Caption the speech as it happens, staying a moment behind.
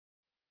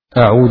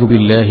أعوذ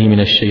بالله من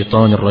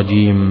الشيطان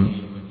الرجيم.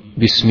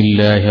 بسم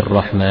الله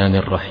الرحمن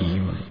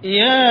الرحيم.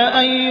 يا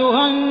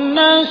أيها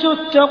الناس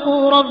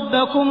اتقوا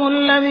ربكم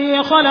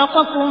الذي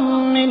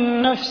خلقكم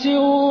من نفس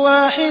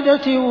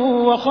واحدة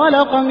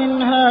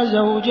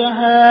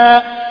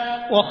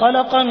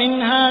وخلق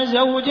منها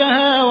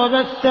زوجها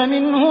وبث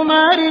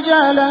منهما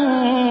رجالا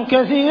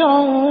كثيرا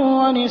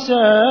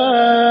ونساء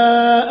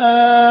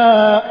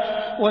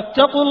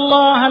واتقوا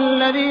الله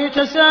الذي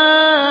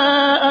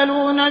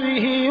تساءلون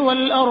به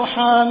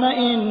والأرحام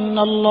إن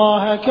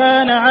الله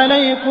كان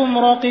عليكم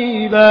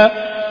رقيبا.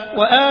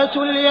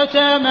 وآتوا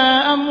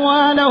اليتامى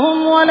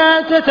أموالهم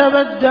ولا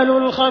تتبدلوا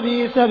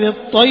الخبيث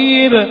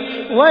بالطيب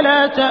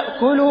ولا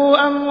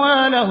تأكلوا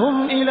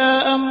أموالهم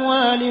إلى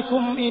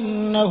أموالكم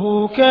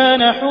إنه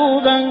كان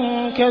حوبا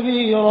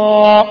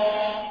كبيرا.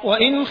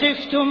 وإن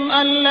خفتم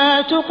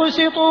ألا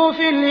تقسطوا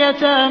في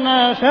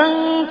اليتامى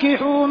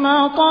فانكحوا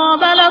ما طاب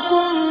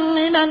لكم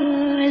من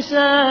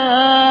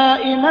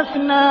النساء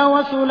مثنى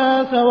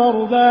وثلاث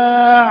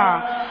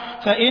ورباع،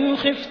 فإن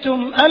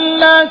خفتم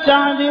ألا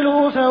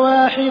تعدلوا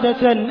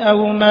فواحدة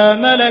أو ما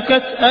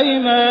ملكت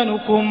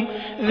أيمانكم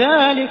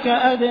ذلك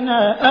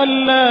أدنى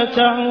ألا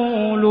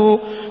تعولوا.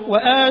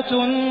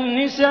 وآتوا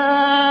النساء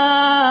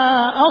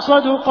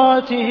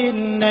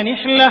صدقاتهن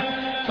نحلة،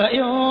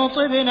 فإن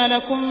طبن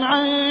لكم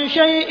عن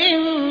شيء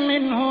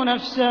منه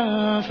نفسا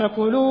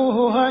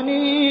فكلوه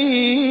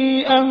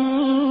هنيئا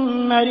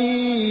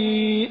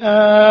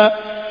مريئا.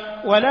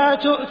 ولا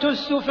تؤتوا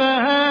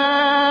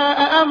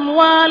السفهاء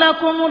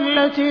أموالكم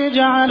التي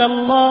جعل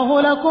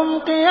الله لكم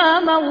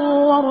قياما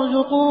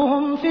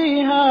وارزقوهم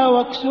فيها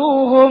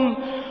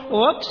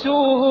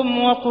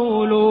واكسوهم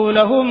وقولوا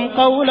لهم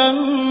قولا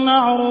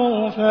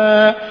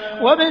معروفا.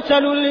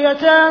 وابتلوا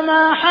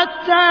اليتامى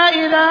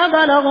حتى إذا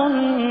بلغوا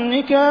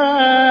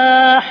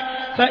النكاح،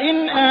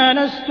 فإن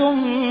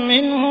آنستم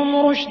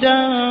منهم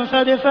رشدا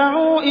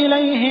فادفعوا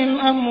إليهم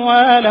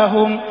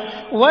أموالهم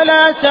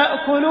ولا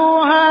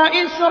تأكلوها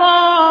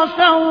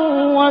إسرافا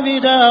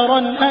وبدارا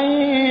أن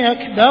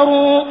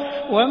يكبروا.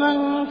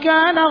 ومن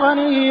كان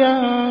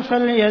غنيا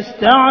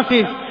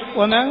فليستعفف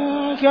ومن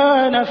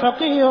كان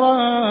فقيرا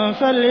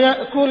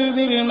فليأكل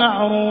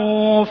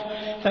بالمعروف.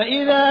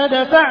 فإذا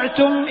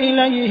دفعتم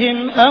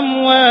إليهم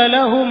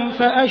أموالهم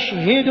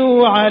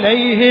فأشهدوا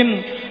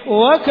عليهم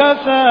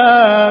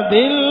وكفى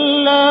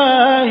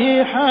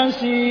بالله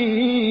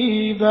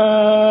حسيبا.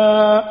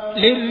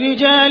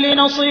 للرجال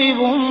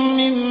نصيب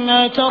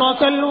مما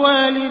ترك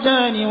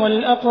الوالدان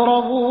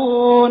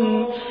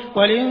والأقربون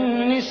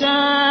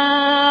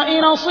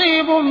وللنساء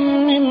نصيب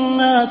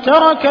مما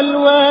ترك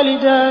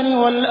الوالدان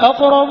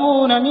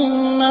والأقربون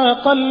مما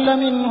قل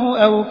منه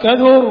أو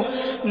كثر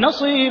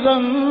نصيبا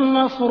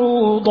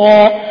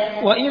مفروضا.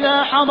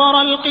 وإذا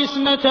حضر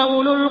القسمة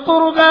أولو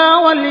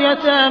القربى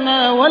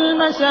واليتامى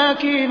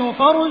والمساكين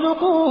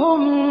فارزقوهم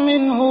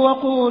منه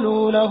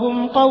وقولوا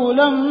لهم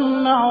قولا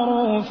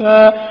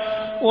معروفا.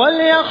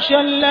 وليخشى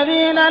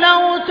الذين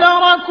لو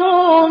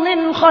تركوا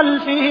من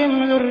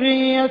خلفهم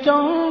ذرية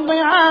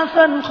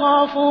ضعافا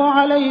خافوا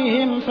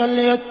عليهم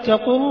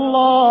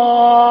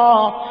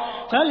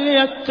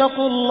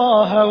فليتقوا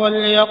الله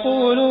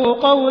وليقولوا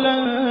قولا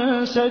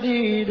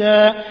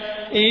سديدا.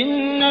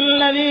 إن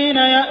الذين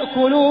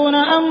يأكلون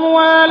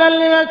أموال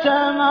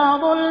اليتامى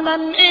ظلما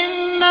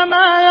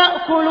إنما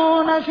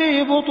يأكلون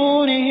في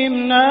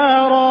بطونهم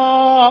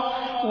نارا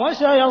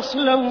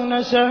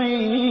وسيصلون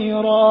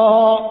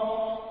سعيرا.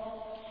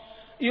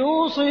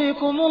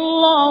 يوصيكم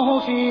الله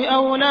في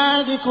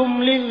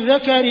أولادكم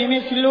للذكر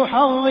مثل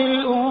حظ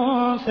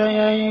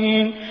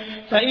الأنثيين،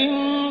 فإن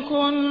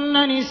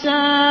كن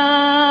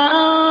نساء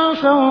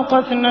فوق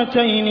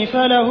 2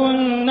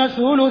 فلهن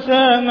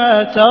ثلثا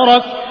ما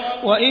ترك،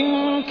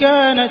 وإن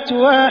كانت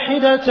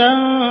واحدة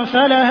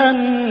فلها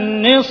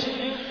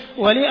النصف،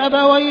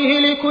 ولأبويه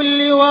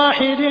لكل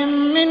واحد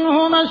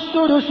منهما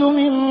السدس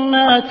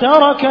مما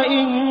ترك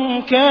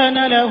إن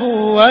كان له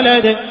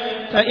ولد،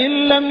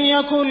 فإن لم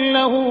يكن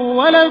له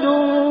ولد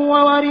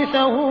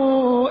وورثه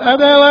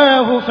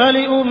أبواه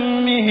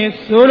فلأمه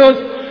الثلث،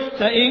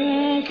 فإن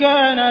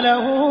كان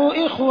له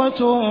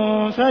إخوة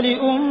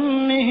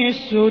فلأمه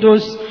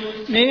السدس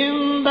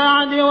من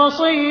بعد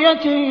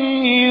وصية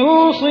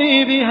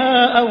يوصي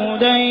بها أو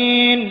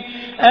دين.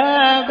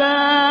 آباؤكم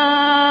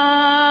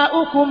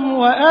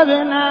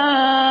وأبناؤكم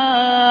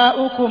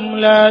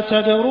لا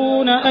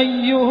تدرون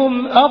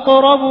أيهم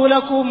أقرب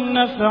لكم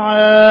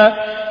نفعا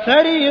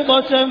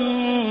فريضة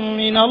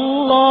من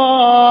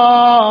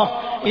الله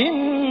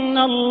إن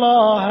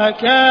الله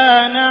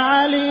كان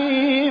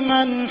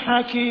عليما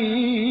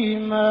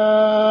حكيما.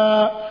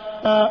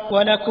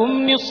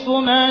 ولكم نصف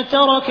ما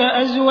ترك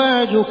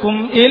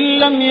أزواجكم إن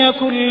لم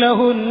يكن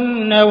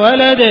لهن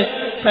ولد،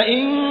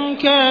 فإن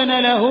كان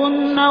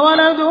لهن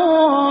ولد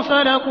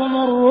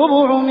فلكم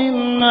الربع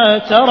مما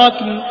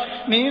تركن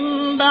من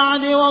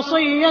بعد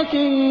وصية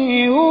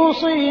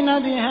يوصين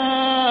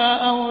بها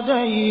أو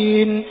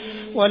دين.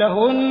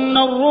 ولهن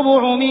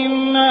الربع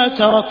مما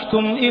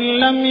تركتم إن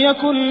لم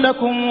يكن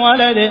لكم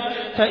ولد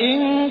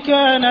فإن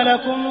كان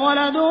لكم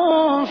ولد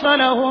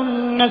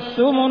فلهن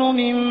الثمن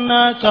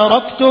مما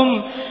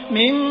تركتم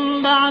من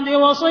بعد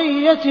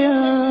وصية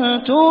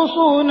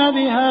توصون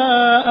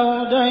بها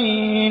أو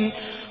دين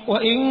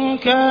وإن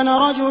كان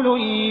رجل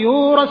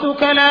يورث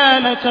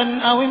كلالة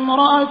أو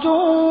امرأة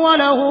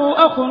وله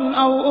أخ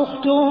أو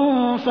أخت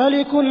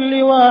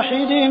فلكل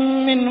واحد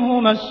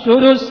منهما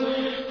السدس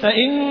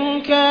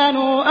فإن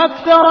كانوا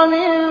أكثر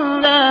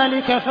من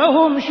ذلك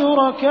فهم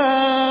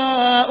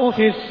شركاء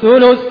في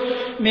الثلث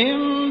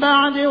من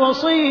بعد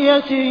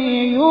وصية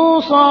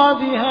يوصى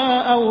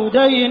بها أو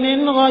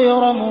دين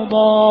غير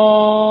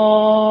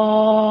مضار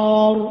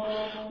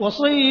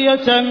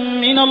وصية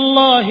من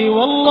الله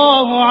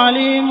والله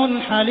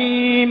عليم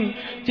حليم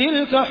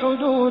تلك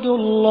حدود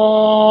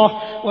الله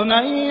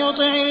ومن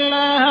يطع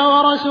الله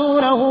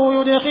ورسوله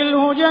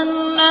يدخله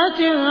جنات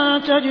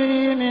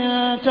تجري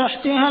من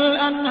تحتها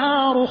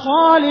الأنهار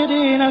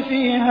خالدين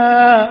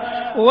فيها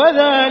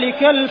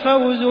وذلك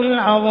الفوز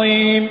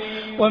العظيم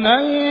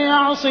ومن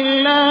يعص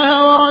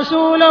الله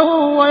ورسوله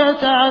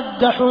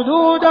ويتعد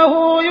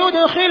حدوده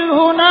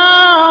يدخله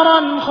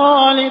نارا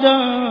خالدا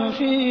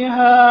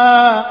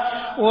فيها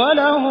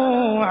وله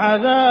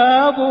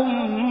عذاب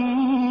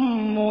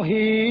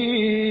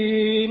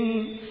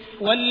مهين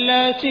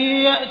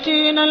واللاتي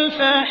يأتين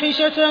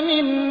الفاحشة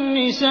من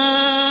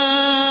نسائكم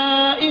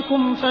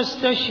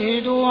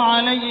فاستشهدوا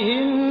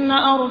عليهن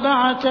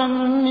 4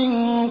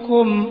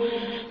 منكم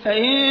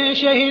فإن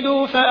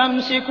شهدوا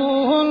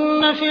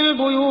فأمسكوهن في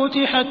البيوت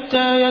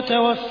حتى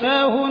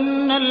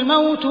يتوفاهن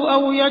الموت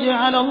أو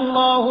يجعل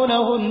الله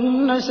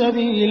لهن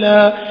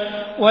سبيلا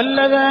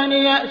واللذان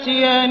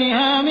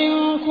يأتيانها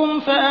منكم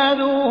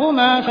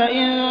فآذوهما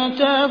فإن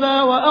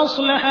تابا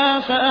وأصلحا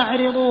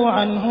فأعرضوا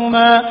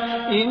عنهما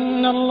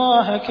إن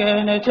الله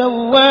كان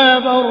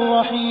توابا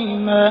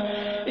رحيما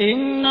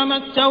إنما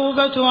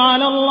التوبة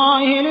على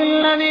الله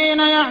للذين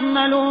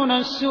يعملون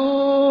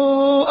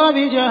السوء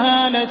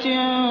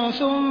بجهالة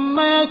ثم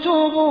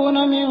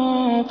يتوبون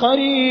من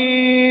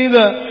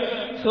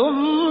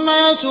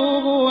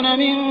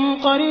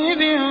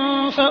قريب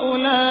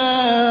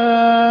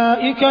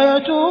فأولئك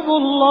يتوب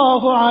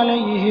الله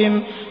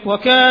عليهم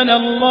وكان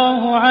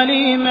الله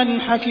عليما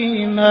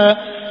حكيما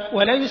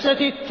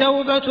وليست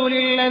التوبة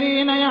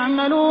للذين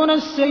يعملون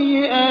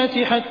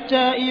السيئات حتى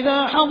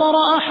إذا حضر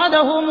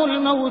أحدهم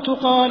الموت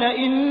قال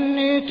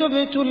إني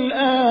تبت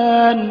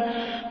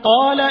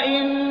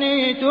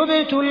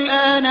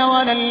الآن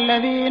ولا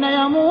الذين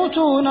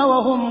يموتون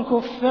وهم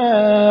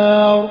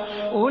كفار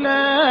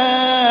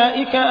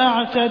أولئك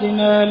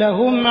أعتدنا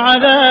لهم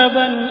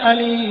عذابا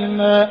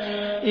أليما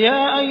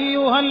يا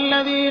أيها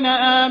الذين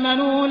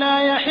آمنوا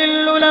لا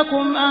يحل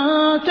لكم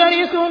أن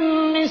ترثوا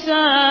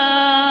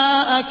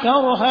النساء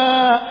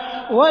كرها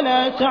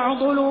ولا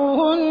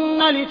تعضلوهن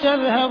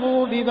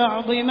لتذهبوا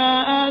ببعض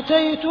ما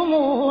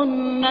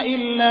آتيتموهن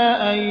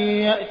إلا أن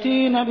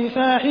يأتين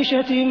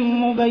بفاحشة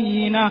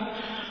مبينة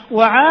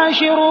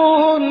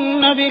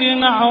وعاشروهن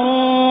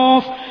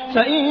بالمعروف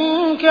فإن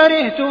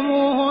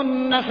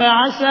كرهتموهن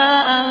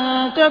فعسى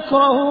أن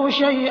تكرهوا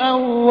شيئا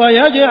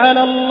ويجعل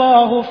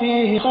الله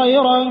فيه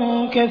خيرا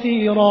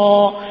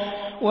كثيرا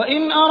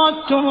وإن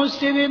أردتم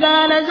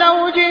استبدال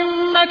زوج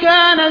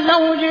مكان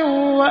زوج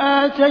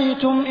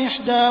وآتيتم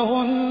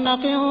إحداهن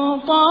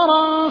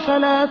قنطارا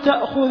فلا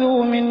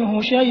تأخذوا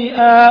منه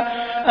شيئا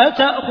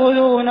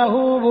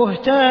أتأخذونه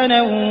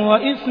بهتانا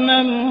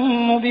وإثما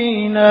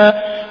مبينا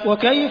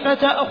وكيف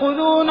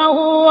تأخذونه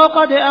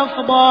وقد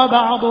أفضى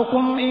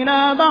بعضكم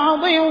إلى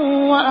بعض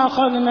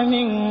وأخذن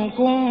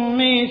منكم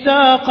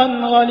ميثاقا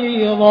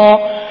غليظا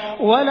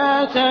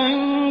ولا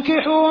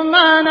تنكحوا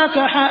ما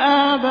نكح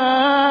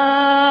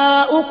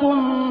آباؤكم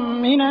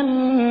من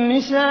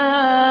النساء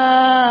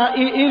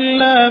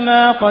إلا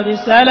ما قد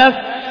سلف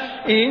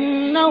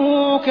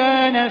إنه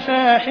كان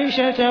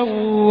فاحشة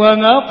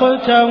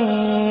ومقتا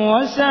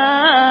وساء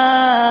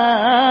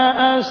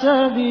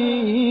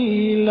سبيلا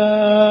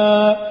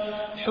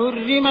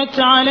حرمت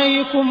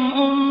عليكم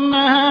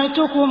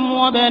أمهاتكم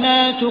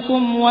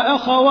وبناتكم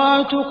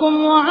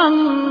وأخواتكم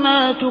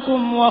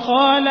وعماتكم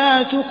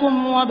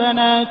وخالاتكم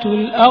وبنات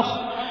الأخ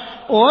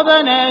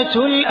وبنات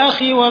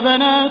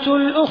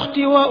الأخت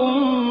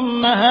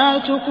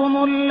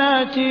وأمهاتكم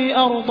اللاتي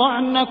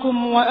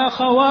أرضعنكم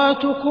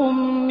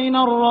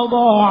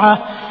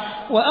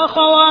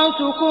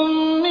وأخواتكم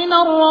من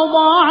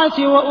الرضاعة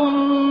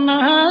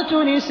وأمهات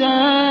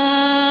نسائكم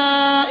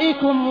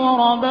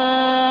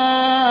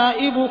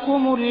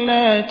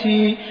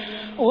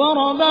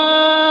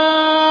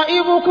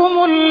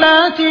وربائبكم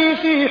اللاتي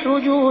في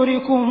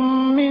حجوركم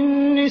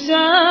من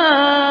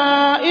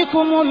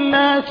نسائكم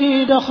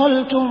اللاتي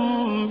دخلتم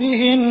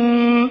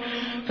بهن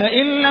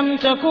فإن لم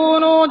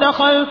تكونوا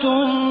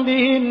دخلتم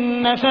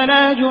بهن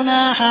فلا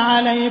جناح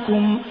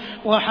عليكم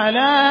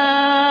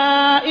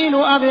وحلائل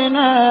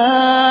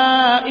أبنائكم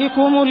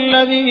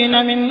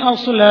الذين من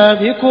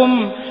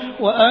أصلابكم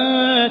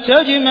وأن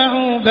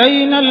تجمعوا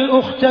بين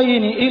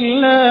الأختين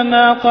إلا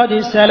ما قد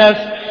سلف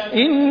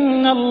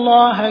إن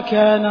الله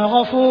كان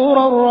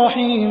غفورا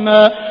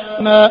رحيما.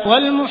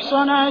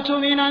 والمحصنات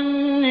من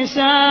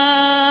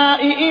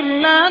النساء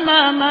إلا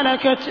ما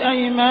ملكت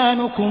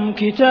أيمانكم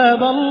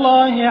كتاب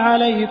الله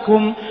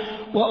عليكم،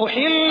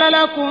 وأحل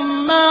لكم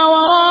ما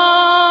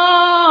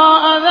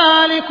وراء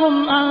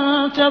ذلكم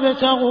أن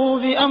تبتغوا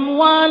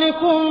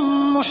بأموالكم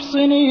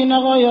محصنين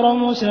غير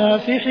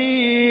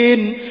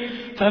مسافحين،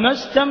 فما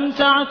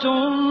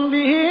استمتعتم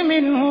به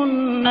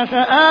منهن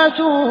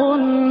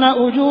فآتوهن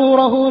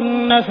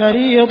أجورهن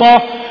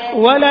فريضة،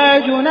 ولا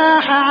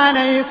جناح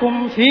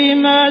عليكم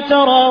فيما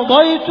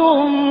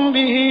تراضيتم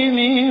به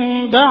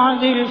من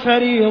بعد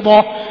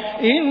الفريضة،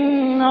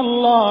 إن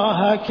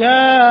الله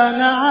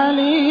كان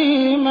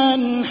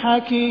عليما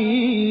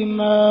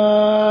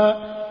حكيما.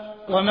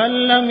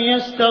 ومن لم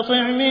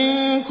يستطع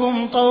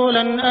منكم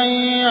طولا أن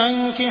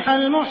ينكح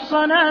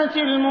المحصنات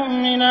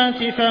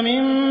المؤمنات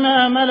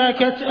فمما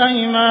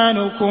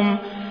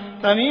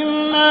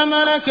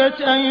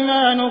ملكت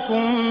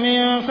أيمانكم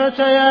من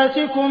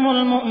فتياتكم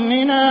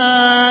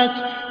المؤمنات،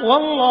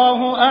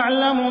 والله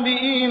أعلم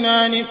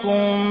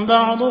بإيمانكم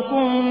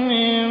بعضكم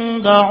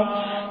من بعض،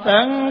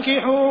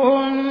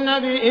 فانكحوهن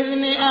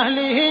بإذن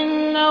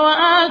أهلهن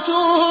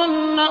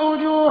وآتوهن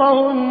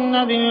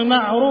أجورهن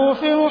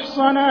بالمعروف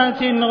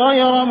محصنات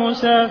غير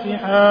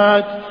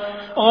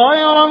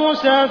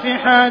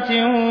مسافحات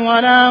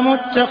ولا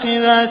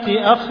متخذات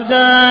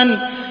أخدان،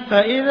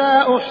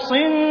 فإذا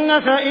أحصن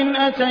فإن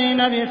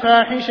أتين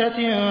بفاحشة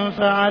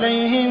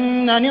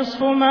فعليهن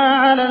نصف ما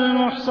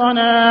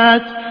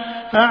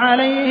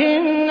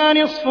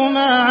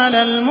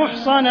على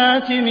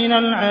المحصنات من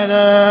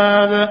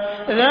العذاب،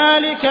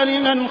 ذلك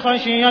لمن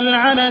خشي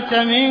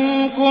العنة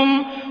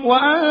منكم،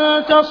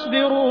 وأن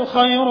تصبروا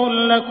خير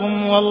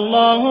لكم،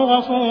 والله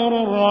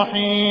غفور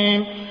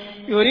رحيم.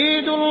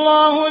 يريد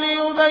الله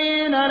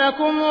ليبين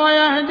لكم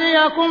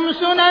ويهديكم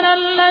سنن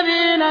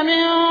الذين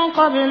من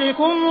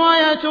قبلكم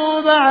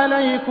ويتوب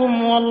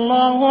عليكم،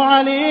 والله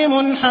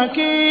عليم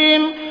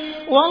حكيم.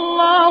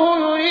 والله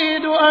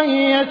يريد أن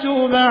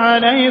يتوب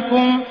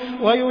عليكم،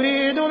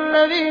 ويريد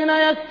الذين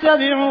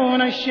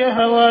يتبعون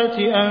الشهوات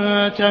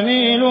أن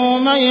تميلوا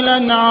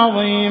ميلا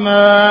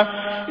عظيما.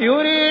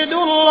 يريد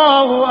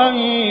الله أن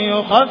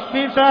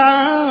يخفف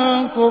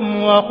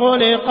عنكم،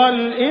 وخلق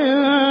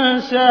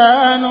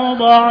الإنسان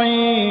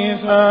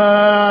ضعيفا.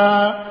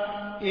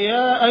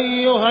 يا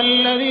أيها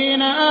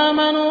الذين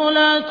آمنوا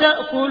لا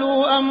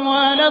تأكلوا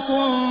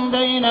أموالكم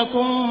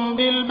بينكم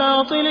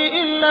بالباطل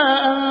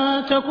إلا أن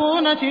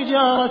تكون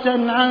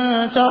تجارة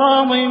عن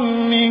تراض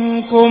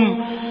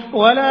منكم،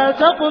 ولا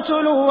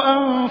تقتلوا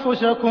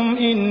أنفسكم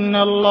إن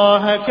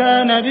الله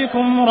كان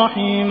بكم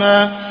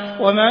رحيما.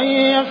 ومن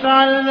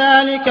يفعل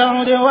ذلك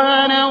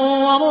عدوانا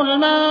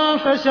وظلما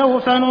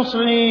فسوف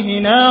نصليه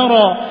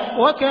نارا،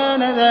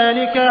 وكان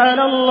ذلك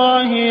على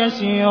الله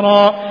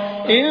يسيرا.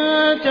 إن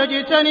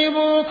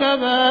تجتنبوا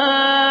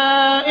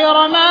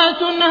كبائر ما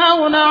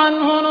تنهون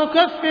عنه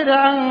نكفر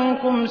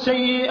عنكم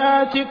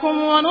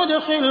سيئاتكم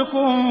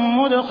وندخلكم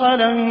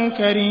مدخلا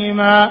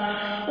كريما.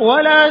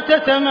 ولا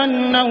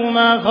تتمنوا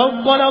ما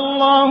فضل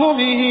الله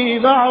به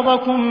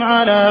بعضكم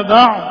على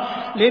بعض،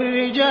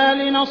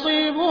 للرجال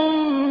نصيب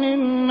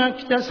مما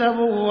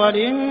اكتسبوا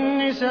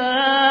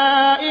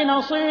وللنساء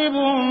نصيب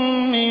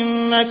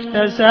مما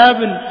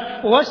اكتسبن،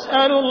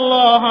 واسألوا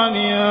الله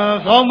من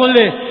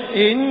فضله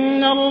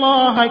إن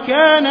الله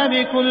كان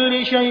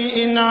بكل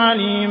شيء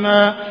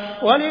عليما.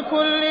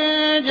 ولكل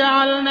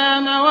جعلنا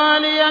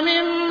موالي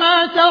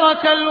مما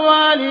ترك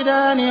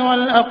الوالدان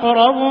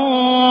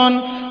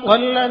والأقربون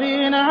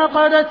والذين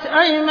عقدت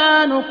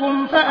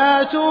أيمانكم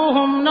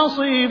فآتوهم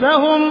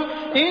نصيبهم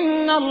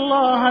إن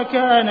الله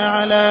كان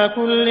على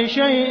كل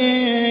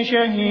شيء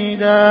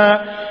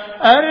شهيدا.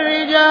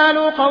 الرجال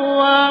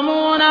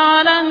قوامون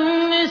على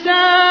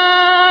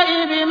النساء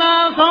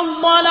بما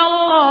فضل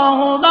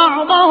الله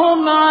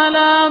بعضهم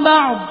على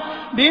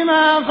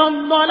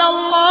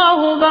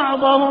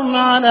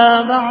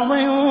بعض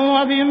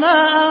وبما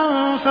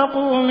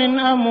أنفقوا من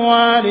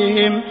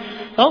أموالهم،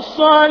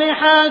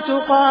 فالصالحات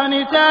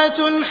قانتات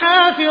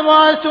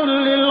حافظات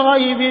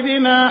للغيب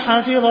بما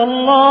حفظ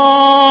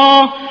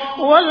الله،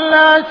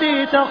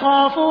 واللاتي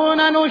تخافون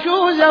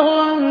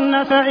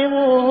نشوزهن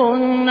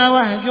فعظوهن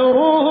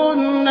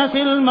واهجروهن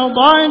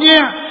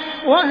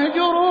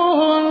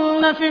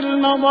في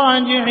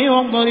المضاجع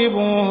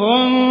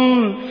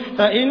واضربوهن،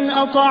 فإن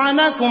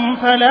أطعنكم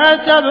فلا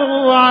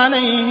تبغوا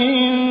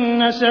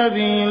عليهن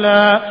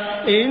سبيلا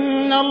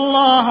إن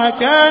الله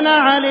كان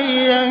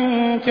عليا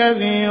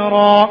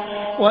كبيرا.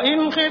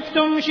 وإن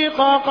خفتم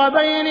شقاق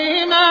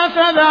بينهما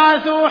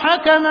فابعثوا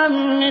حكما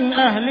من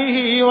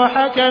أهله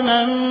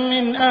وحكما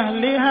من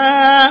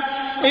أهلها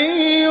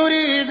إن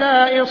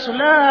يريدا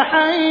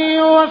إصلاحا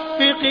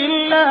يوفق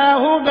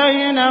الله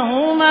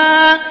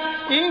بينهما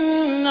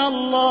إن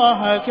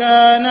الله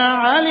كان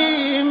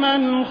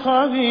عليما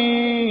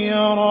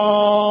خبيرا.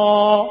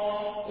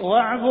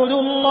 واعبدوا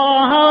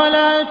الله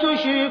ولا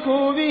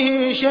تشركوا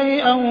به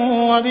شيئا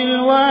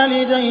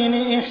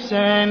وبالوالدين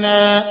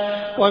إحسانا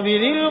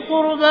وبذي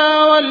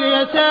القربى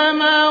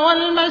واليتامى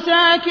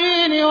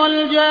والمساكين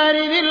والجار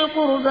ذي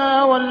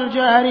القربى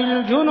والجار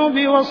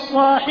الجنب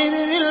والصاحب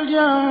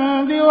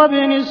بالجنب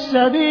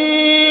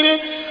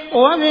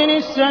وابن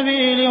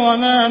السبيل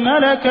وما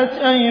ملكت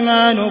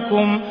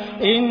أيمانكم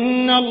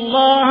إن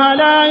الله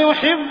لا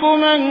يحب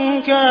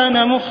من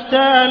كان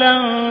مختالا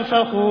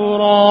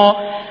فخورا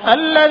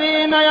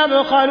الذين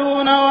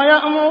يبخلون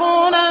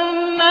ويأمرون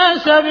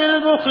الناس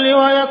بالبخل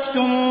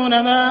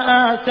ويكتمون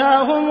ما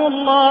آتاهم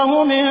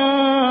الله من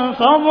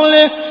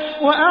فضله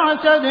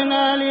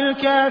وأعتدنا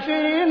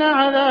للكافرين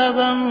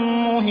عذابا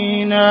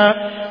مهينا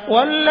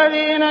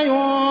والذين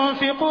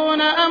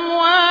ينفقون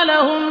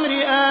أموالهم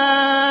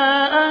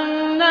رئاء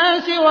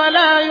الناس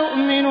ولا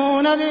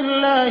يؤمنون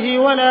بالله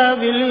ولا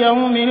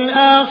باليوم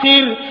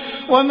الآخر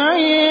ومن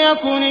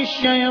يكن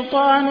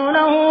الشيطان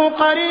له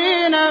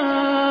قرينا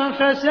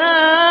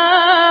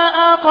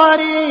فساء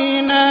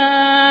قرينا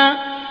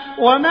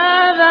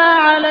وماذا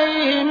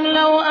عليهم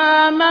لو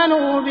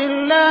آمنوا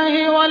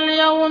بالله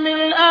واليوم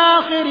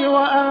الآخر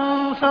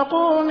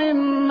وأنفقوا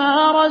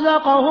مما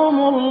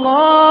رزقهم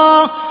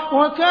الله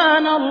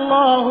وكان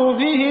الله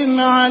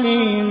بهم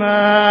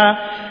عليما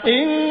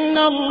إن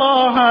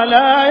الله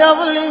لا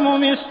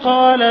يظلم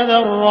مثقال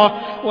ذرة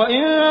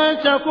وإن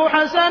تك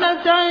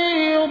حسنة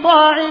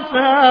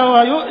يضاعفها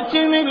ويؤت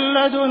من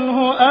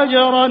لدنه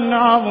أجرا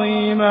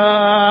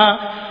عظيما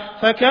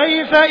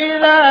فكيف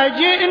إذا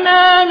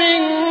جئنا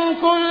من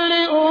كل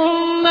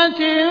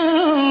أمة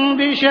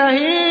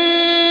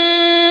بشهيد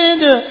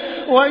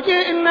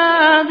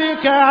وجئنا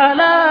بك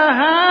على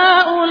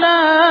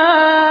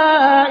هؤلاء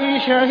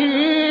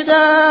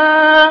شهيدا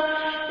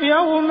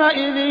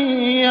يومئذ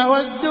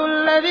يود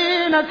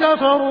الذين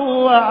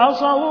كفروا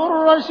وعصوا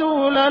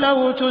الرسول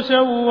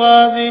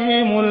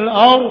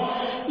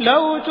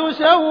لو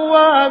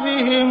تسوى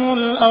بهم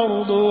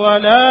الأرض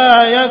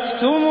ولا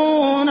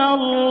يكتمون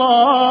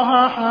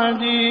الله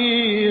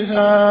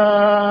حديثا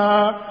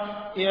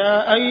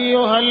يا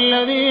أيها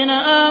الذين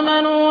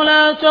آمنوا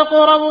لا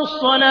تقربوا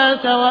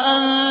الصلاة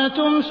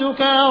وأنتم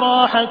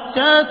سكارى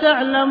حتى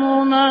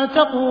تعلموا ما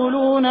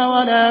تقولون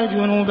ولا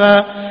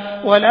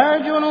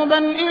جنبا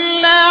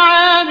إلا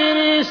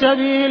عابري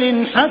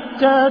سبيل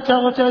حتى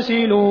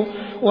تغتسلوا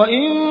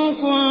وإن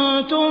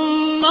كنتم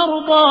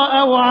مرضى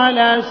أو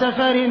على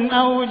سفر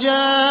أو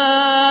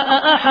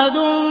جاء أحد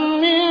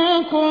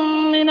منكم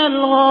من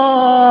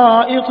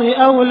الغائط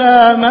أو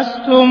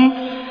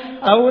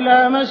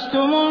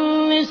لامستم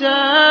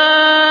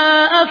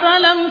النساء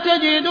فلم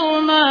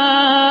تجدوا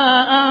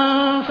ماء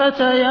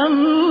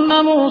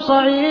فتيمموا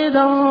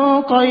صعيدا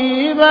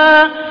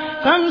طيبا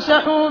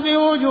فامسحوا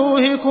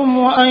بوجوهكم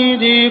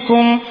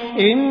وأيديكم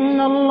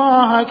إن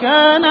الله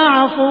كان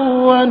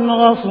عفوا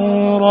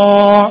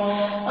غفورا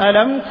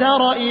ألم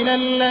تر إلى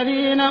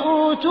الذين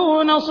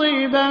أوتوا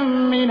نصيبا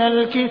من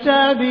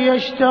الكتاب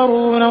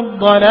يشترون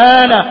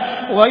الضلالة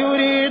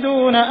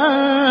ويريدون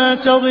أن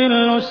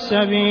تضلوا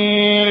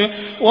السبيل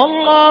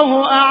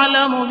والله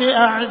أعلم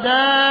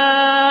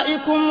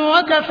بأعدائكم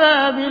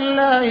وكفى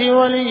بالله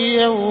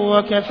وليا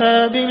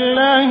وكفى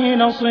بالله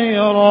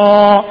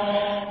نصيرا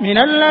من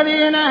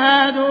الذين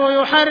هادوا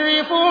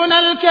يحرفون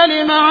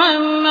الكلم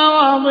عن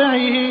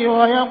مواضعه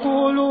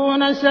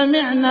ويقولون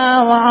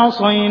سمعنا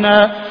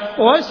وعصينا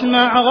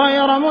واسمع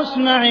غير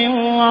مسمع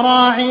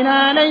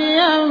وراعنا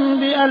ليا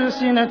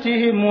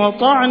بألسنتهم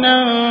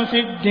وطعنا في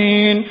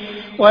الدين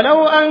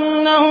ولو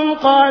أنهم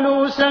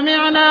قالوا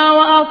سمعنا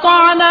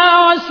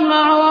وأطعنا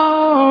واسمع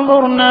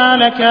وانظرنا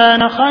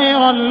لكان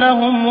خيرا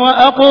لهم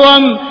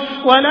وأقوم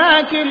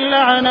ولكن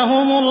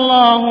لعنهم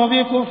الله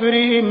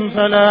بكفرهم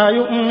فلا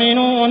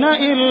يؤمنون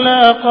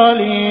إلا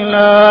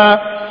قليلا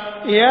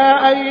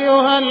يا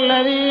أيها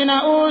الذين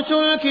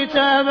أوتوا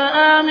الكتاب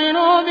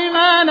آمنوا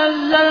بما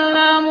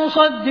نزلنا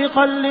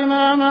مصدقا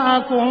لما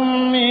معكم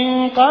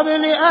من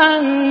قبل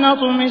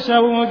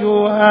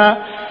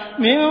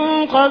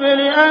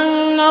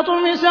أن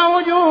نطمس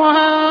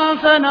وجوها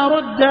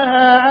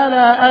فنردها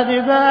على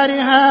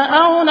أدبارها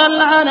أو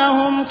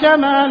نلعنهم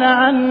كما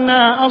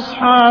لعنا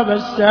أصحاب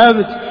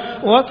السبت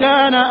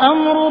وكان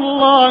أمر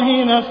الله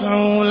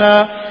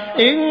مفعولا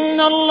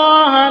إن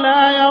الله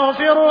لا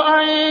يغفر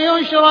أن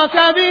يشرك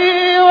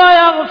به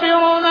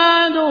ويغفر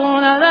ما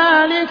دون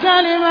ذلك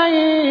لمن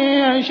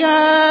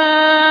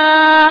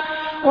يشاء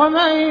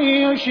ومن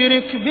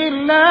يشرك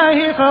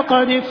بالله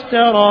فقد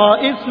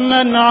افترى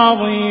إثما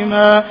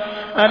عظيما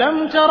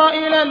ألم تر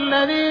إلى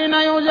الذين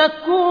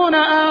يزكون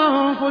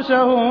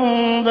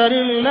أنفسهم بل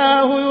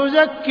الله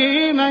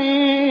يزكي من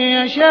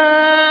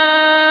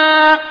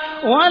يشاء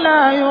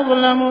ولا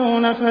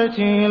يظلمون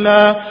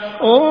فتيلا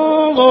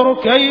انظر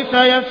كيف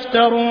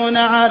يفترون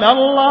على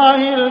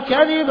الله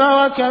الكذب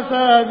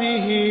وكفى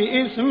به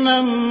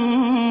إثما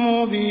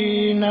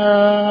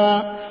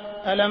مبينا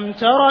ألم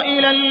تر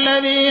إلى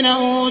الذين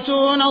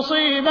أوتوا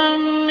نصيبا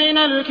من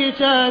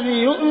الكتاب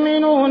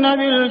يؤمنون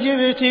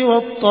بالجبت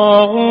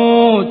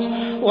والطاغوت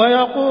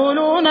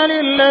ويقولون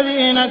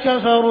للذين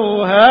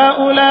كفروا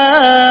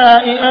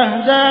هؤلاء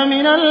أهدى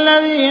من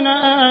الذين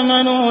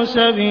آمنوا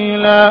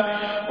سبيلا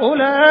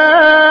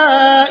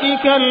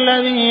أولئك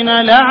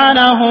الذين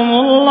لعنهم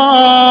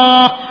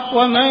الله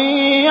ومن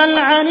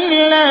يلعن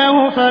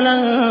الله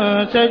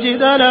فلن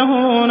تجد له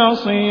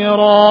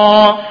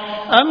نصيرا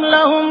أم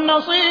لهم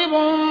نصيب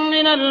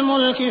من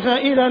الملك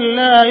فإذا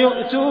لا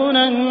يؤتون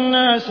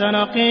الناس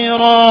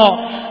نقيرا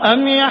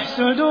أم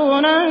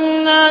يحسدون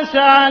الناس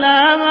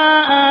على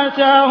ما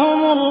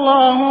آتاهم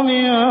الله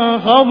من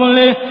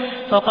فضله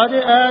فقد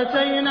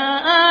آتينا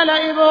آل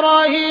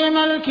إبراهيم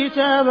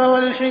الكتاب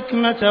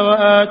والحكمة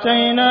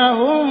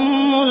وآتيناهم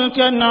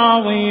ملكا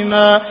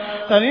عظيما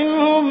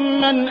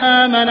فمنهم من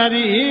آمن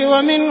به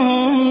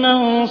ومنهم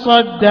من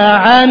صد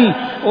عنه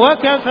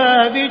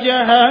وكفى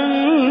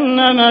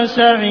بجهنم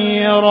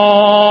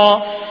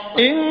سعيرا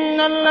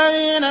إن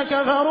الذين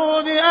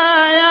كفروا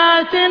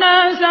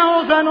بآياتنا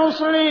سوف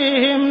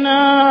نصليهم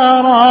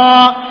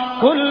نارا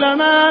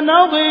كلما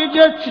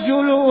نضجت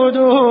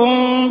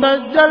جلودهم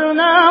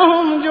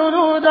بدلناهم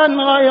جلودا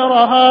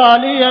غيرها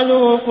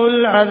ليذوقوا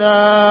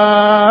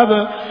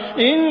العذاب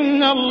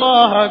إن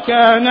الله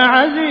كان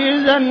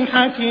عزيزا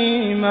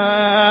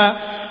حكيما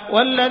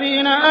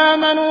والذين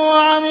آمنوا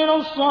وعملوا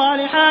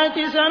الصالحات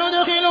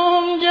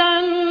سندخلهم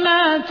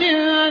جنات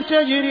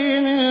تجري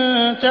من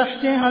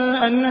تحتها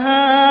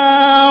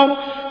الأنهار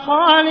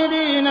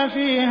خالدين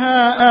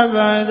فيها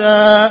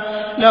أبدا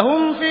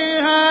لهم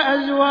فيها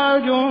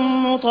أزواج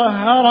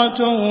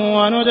مطهرة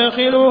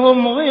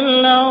وندخلهم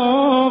ظلا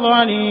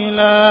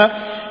ظليلا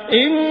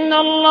إن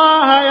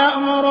الله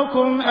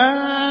يأمركم أن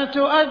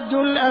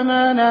تؤدوا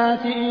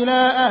الأمانات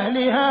إلى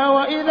أهلها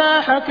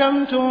وإذا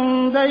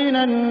حكمتم بين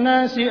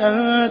الناس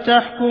أن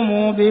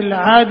تحكموا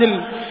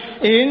بالعدل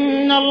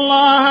إن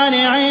الله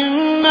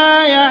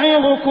نعما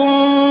يعظكم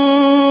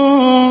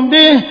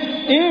به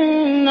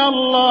إن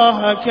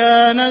الله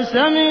كان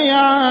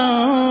سميعا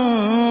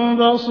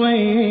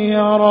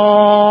بصيرا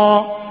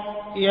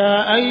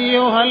يا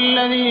أيها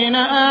الذين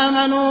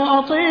آمنوا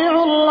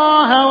أطيعوا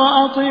الله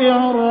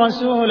وأطيعوا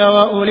الرسول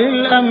وأولي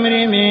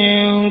الأمر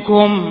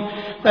منكم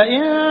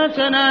فإن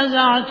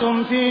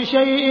تنازعتم في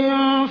شيء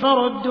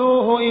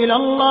فردوه إلى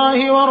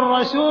الله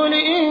والرسول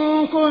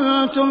إن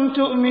كنتم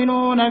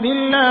تؤمنون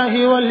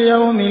بالله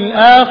واليوم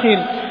الآخر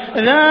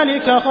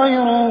ذلك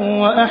خير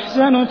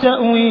وأحسن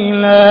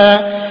تأويلا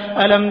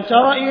ألم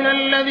تر إلى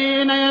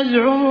الذين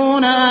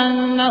يزعمون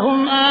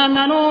أنهم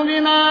آمنوا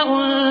بما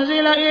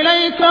أنزل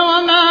إليك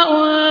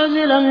وما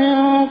أنزل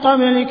من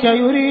قبلك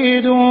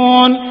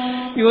يريدون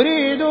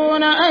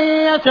أن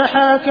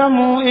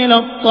يتحاكموا إلى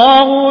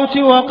الطاغوت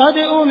وقد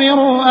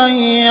أمروا أن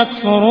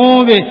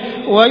يكفروا به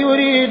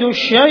ويريد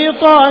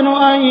الشيطان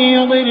أن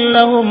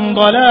يضلهم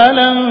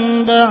ضلالا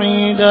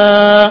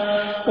بعيدا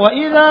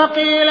وإذا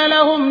قيل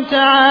لهم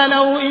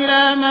تعالوا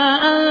إلى ما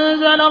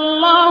أنزل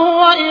الله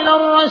وإلى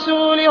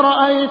الرسول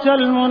رأيت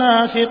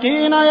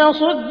المنافقين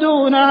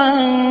يصدون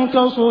عنك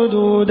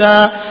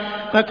صدودا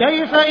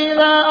فكيف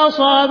إذا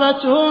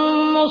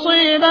أصابتهم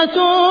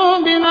مصيبة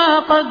بما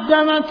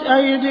قدمت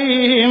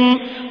أيديهم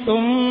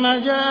ثم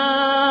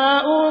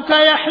جاءوك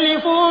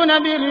يحلفون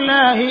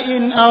بالله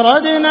إن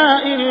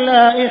أردنا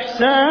إلا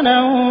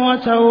إحسانا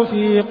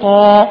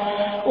وتوفيقا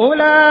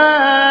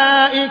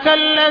أولئك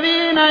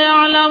الذين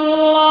يعلم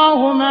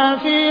الله ما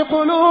في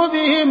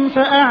قلوبهم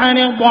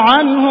فأعرض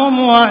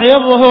عنهم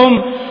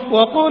وعظهم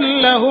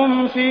وقل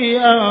لهم في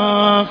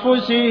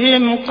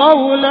أنفسهم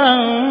قولا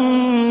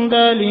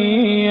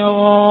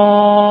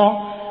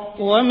بليغا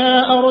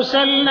وما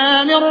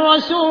أرسلنا من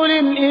رسول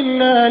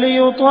إلا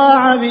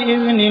ليطاع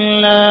بإذن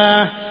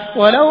الله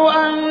ولو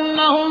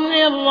أنهم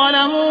إذ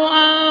ظلموا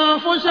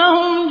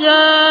أنفسهم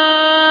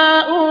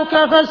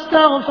جاءوك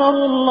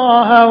فاستغفروا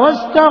الله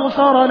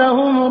واستغفر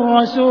لهم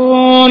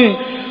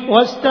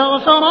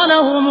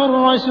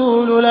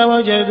الرسول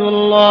لوجدوا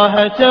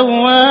الله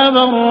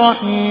توابا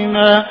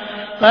رحيما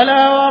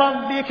فلا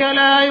وربك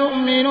لا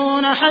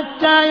يؤمنون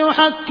حتى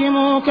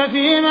يحكموك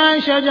فيما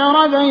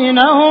شجر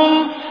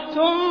بينهم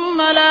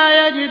ثم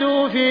لا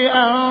يجدوا في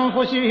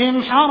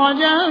أنفسهم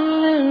حرجا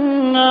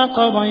مما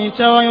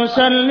قضيت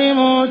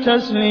ويسلموا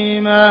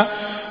تسليما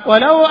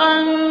ولو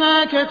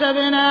أنا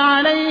كتبنا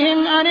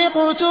عليهم أن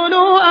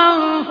اقتلوا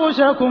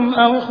أنفسكم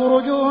أو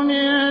اخرجوا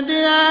من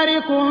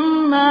دياركم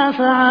ما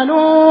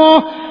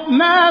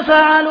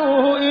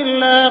فعلوه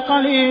إلا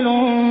قليل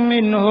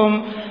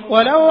منهم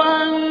ولو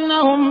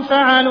أنهم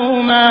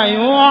فعلوا ما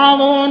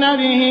يوعظون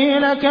به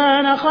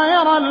لكان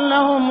خيرا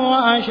لهم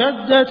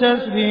وأشد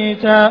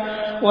تثبيتا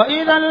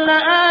وإذا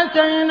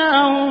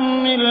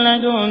لآتيناهم من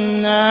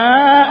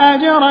لدنا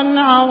أجرا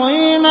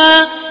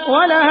عظيما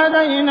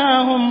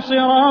ولهديناهم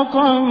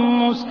صراطا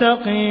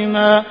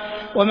مستقيما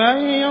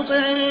ومن يطع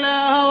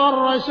الله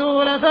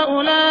والرسول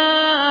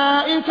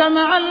فأولئك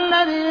مع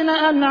الذين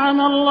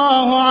أنعم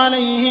الله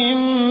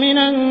عليهم من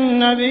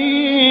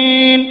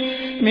النبيين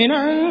من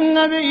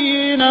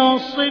النبيين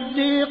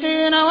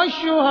والصديقين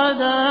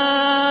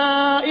والشهداء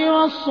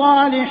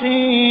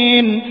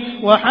والصالحين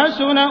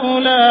وحسن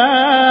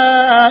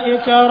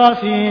أولئك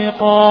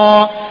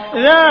رفيقا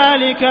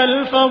ذلك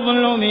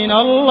الفضل من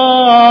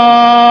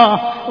الله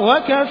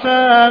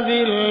وكفى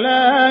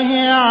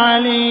بالله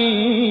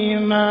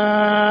عليما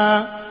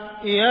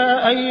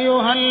يا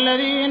أيها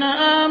الذين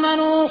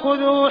آمنوا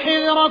خذوا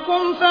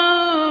حذركم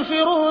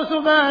فانفروا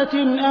ثبات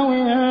أو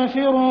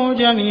انفروا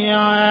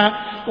جميعا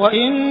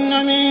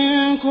وإن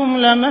منكم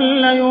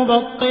لمن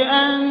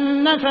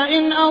ليبطئن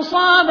فإن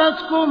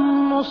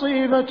أصابتكم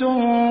مصيبة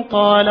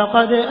قال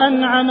قد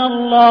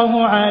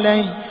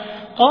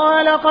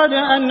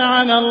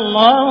أنعم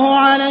الله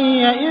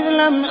علي إذ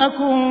لم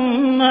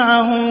أكن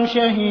معهم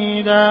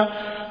شهيدا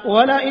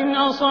ولئن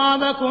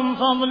أصابكم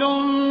فضل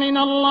من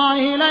الله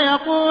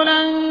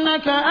ليقولن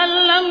كأن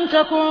لم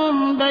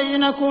تكن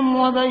بينكم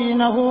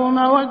وبينه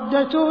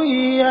مودة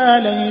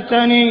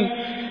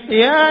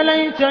يا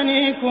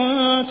ليتني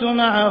كنت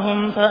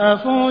معهم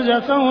فأفوز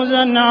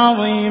فوزا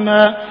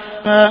عظيما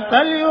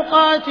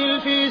فليقاتل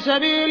في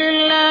سبيل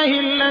الله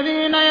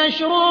الذين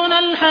يشرون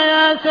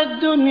الحياة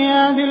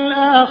الدنيا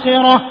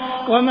بالآخرة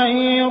ومن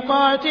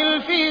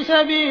يقاتل في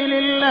سبيل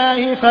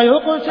الله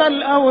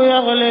فيقتل أو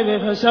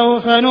يغلب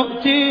فسوف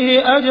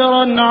نؤتيه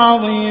أجرا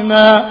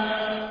عظيما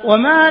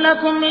وما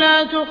لكم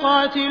لا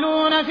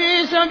تقاتلون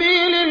في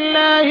سبيل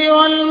الله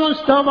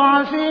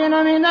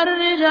والمستضعفين من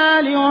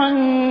الرجال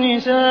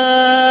والنساء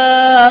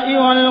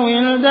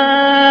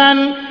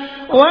والولدان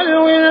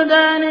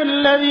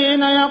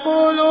الذين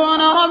يقولون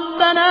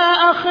ربنا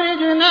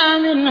أخرجنا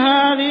من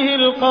هذه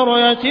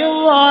القرية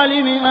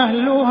الظالم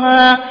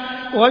أهلها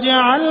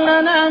واجعل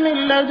لنا من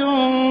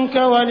لدنك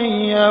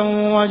وليا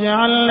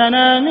واجعل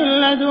لنا من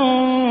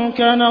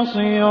لدنك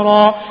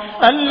نصيرا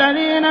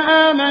الذين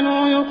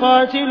آمنوا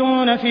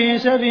يقاتلون في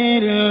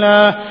سبيل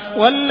الله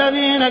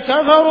والذين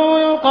كفروا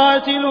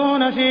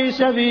يقاتلون في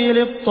سبيل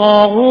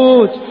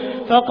الطاغوت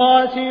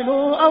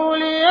فقاتلوا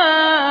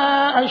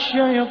أولياء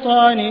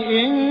الشيطان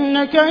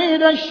إن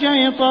كيد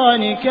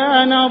الشيطان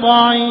كان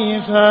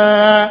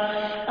ضعيفا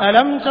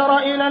ألم تر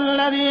إلى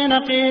الذين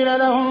قيل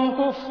لهم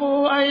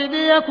كفوا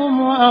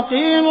أيديكم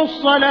وأقيموا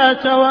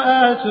الصلاة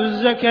وآتوا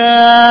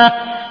الزكاة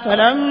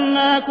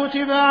فلما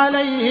كتب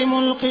عليهم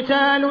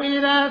القتال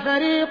إذا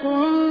فريق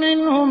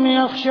منهم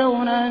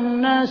يخشون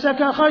الناس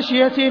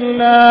كخشية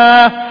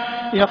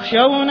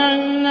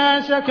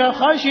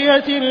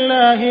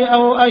الله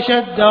أو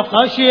أشد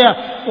خشية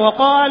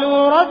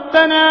وقالوا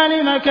ربنا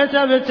لم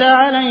كتبت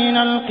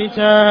علينا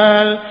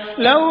القتال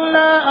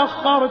لولا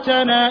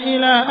أخرتنا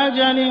إلى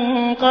أجل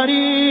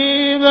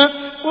قريب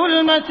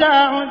قل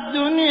متاع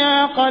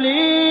الدنيا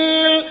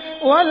قليل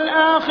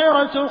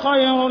والآخرة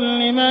خير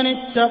لمن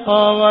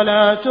اتقى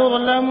ولا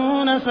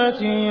تظلمون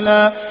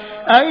فتيلا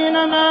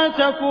أينما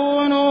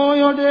تكونوا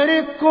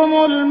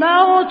يدرككم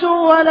الموت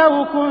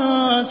ولو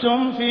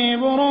كنتم في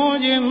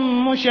بروج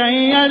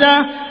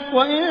مشيدة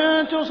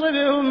وإن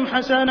تصبهم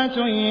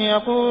حسنة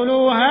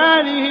يقولوا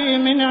هذه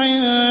من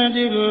عند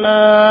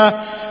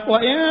الله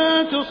وإن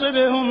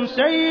تصبهم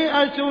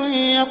سيئة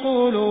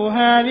يقولوا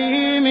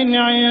هذه من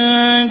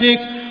عندك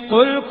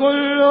قل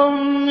كل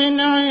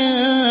من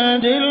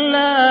عند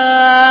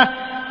الله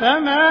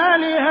فما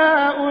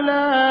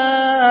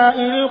لهؤلاء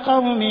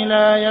القوم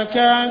لا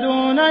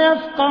يكادون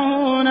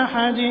يفقهون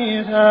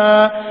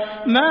حديثا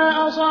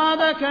ما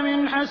أصابك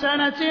من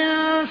حسنة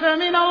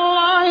فمن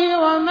الله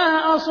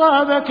وما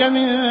أصابك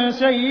من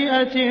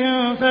سيئة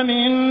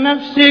فمن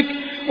نفسك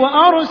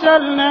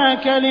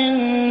وأرسلناك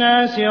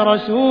للناس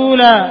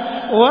رسولا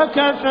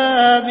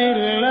وكفى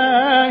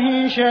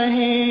بالله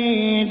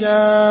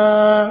شهيدا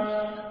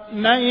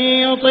من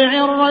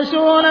يطع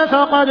الرسول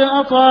فقد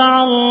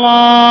أطاع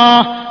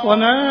الله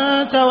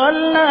ومن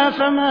تولى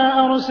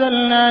فما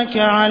أرسلناك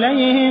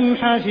عليهم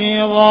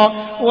حفيظا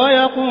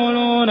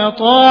ويقولون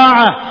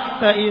طاعة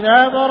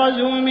فإذا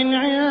برزوا من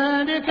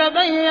عندك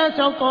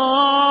بيت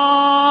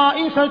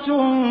طائفة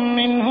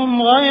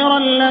منهم غير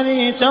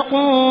الذي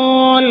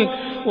تقول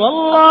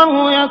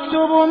والله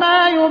يكتب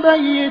ما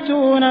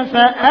يبيتون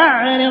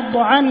فأعرض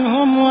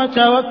عنهم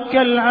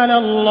وتوكل على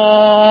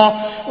الله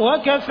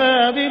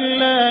وكفى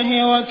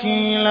بالله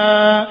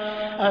وكيلا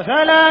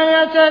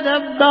أفلا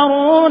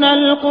يتدبرون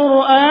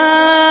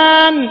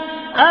القرآن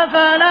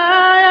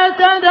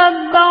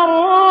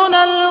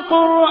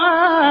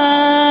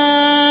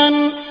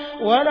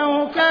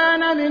ولو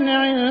كان من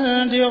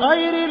عند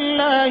غير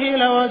الله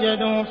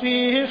لوجدوا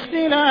فيه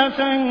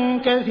اختلافا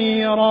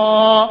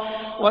كثيرا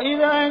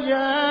وإذا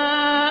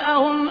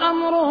جاءهم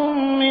أمر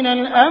من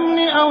الأمن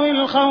أو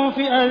الخوف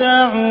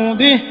أذاعوا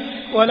به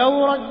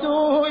ولو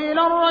ردوه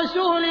إلى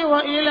الرسول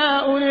وإلى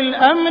أولي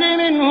الأمر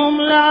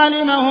منهم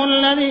لعلمه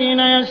الذين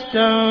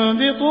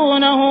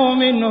يستنبطونه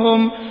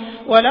منهم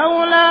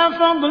ولولا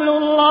فضل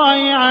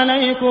الله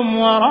عليكم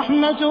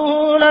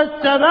ورحمته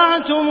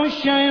لاتبعتم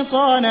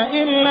الشيطان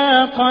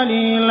إلا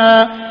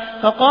قليلا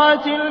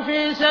فقاتل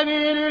في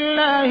سبيل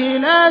الله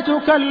لا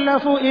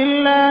تكلف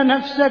إلا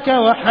نفسك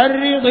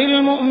وحرض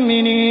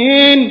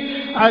المؤمنين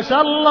عسى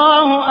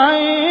الله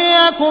أن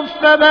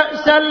يكف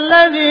بأس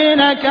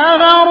الذين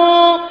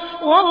كفروا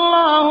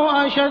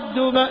والله أشد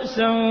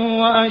بأسا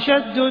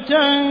وأشد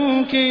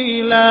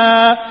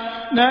تنكيلا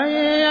من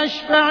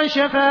يشفع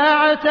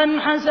شفاعة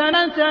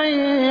حسنة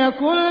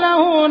يكن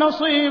له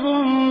نصيب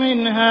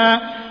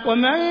منها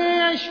ومن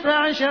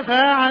يشفع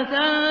شفاعة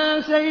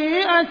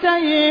سيئة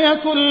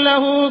يكن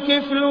له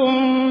كفل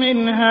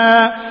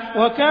منها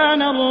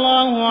وكان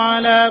الله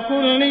على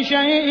كل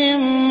شيء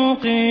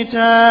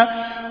مقيتا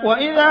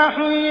وإذا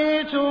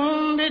حييتم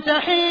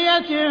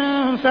بتحية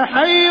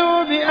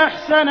فحيوا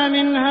بأحسن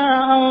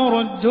منها أو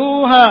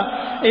ردوها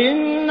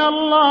إن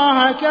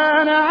الله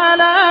كان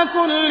على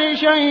كل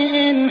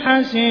شيء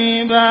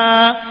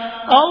حسيبا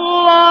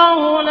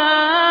الله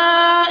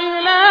لا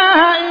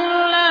إله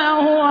إلا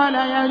هو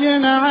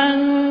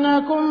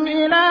ليجمعنكم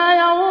إلى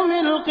يوم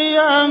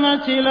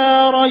القيامة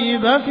لا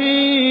ريب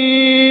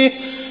فيه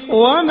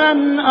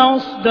ومن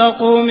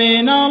أصدق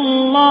من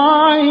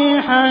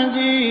الله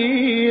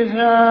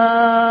حديثا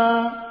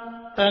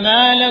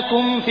فما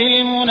لكم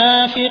في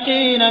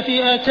المنافقين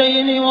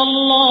فئتين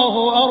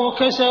والله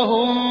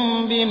أركسهم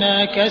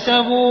بما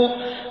كسبوا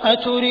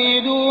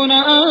أتريدون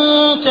أن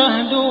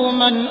تهدوا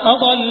من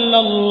أضل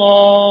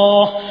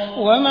الله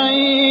ومن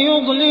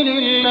يضلل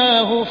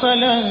الله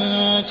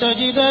فلن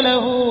تجد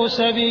له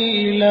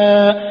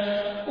سبيلا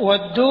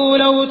ودوا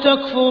لو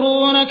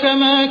تكفرون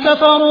كما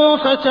كفروا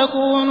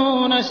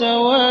فتكونون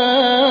سواء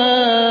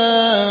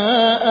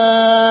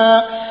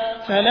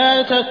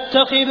فلا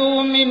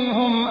تتخذوا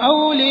منهم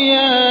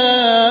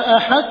أولياء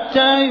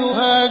حتى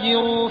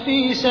يهاجروا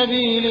في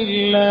سبيل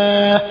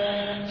الله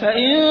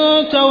فإن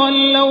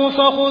تولوا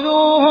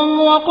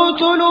فخذوهم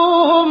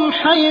وقتلوهم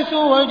حيث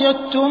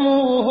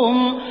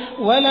وجدتموهم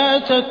ولا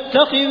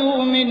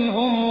تتخذوا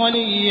منهم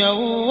وليا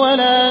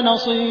ولا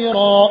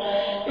نصيرا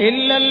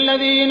إلا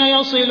الذين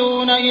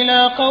يصلون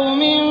إلى قوم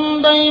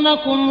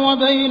بينكم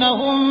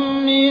وبينهم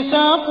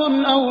ميثاق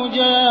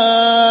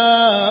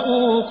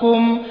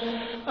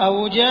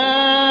أو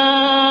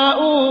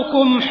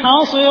جاءوكم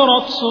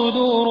حصرت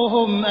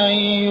صدورهم أن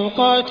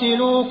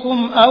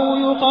يقاتلوكم أو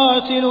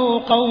يقاتلوا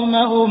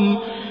قومهم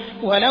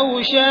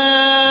ولو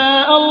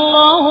شاء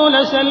الله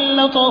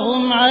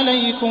لسلطهم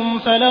عليكم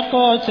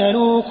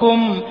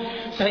فلقاتلوكم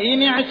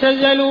فإن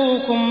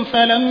اعتزلوكم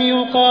فلم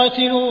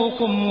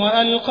يقاتلوكم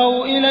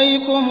وألقوا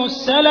إليكم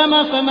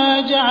السلم فما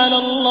جعل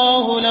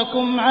الله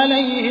لكم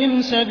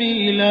عليهم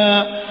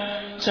سبيلا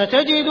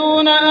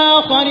ستجدون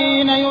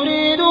آخرين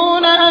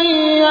يريدون أن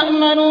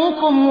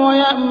يأمنوكم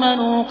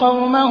ويأمنوا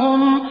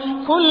قومهم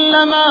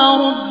كلما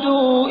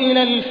ردوا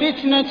إلى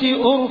الفتنة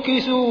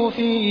أركسوا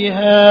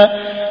فيها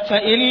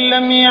فإن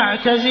لم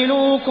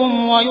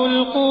يعتزلوكم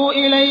ويلقوا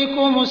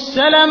إليكم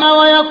السلم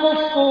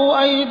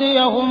ويكفوا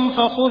أيديهم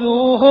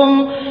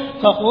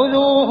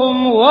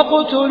فخذوهم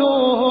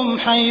واقتلوهم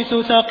حيث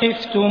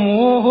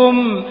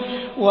ثقفتموهم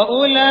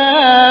وأولئكم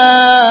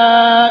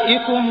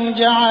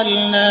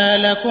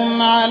جعلنا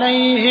لكم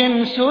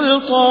عليهم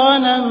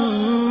سلطانا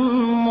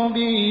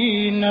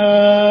مبينا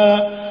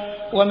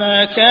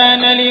وما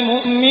كان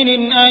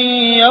لمؤمن أن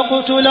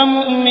يقتل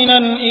مؤمنا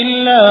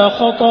إلا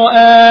خطأ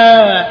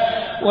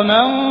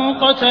ومن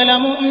قتل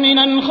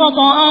مؤمنا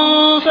خطأ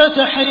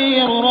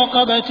فتحرير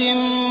رقبة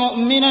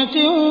مؤمنة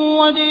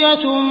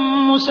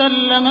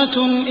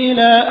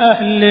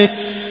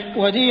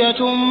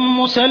ودية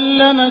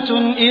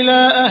مسلمة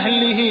إلى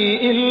أهله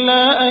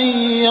إلا أن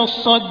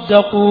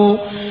يصدقوا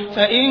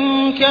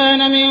فإن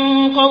كان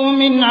من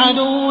قوم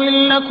عدو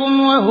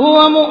لكم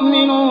وهو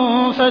مؤمن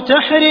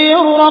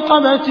فتحرير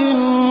رقبة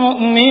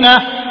مؤمنة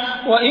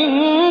وإن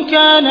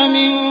كان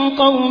من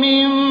قوم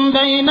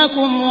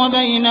بينكم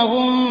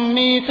وبينهم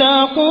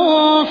ميثاق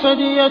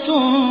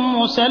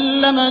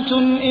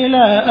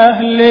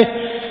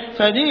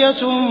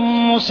فدية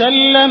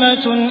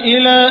مسلمة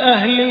إلى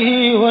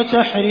أهله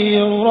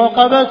وتحرير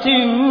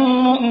رقبة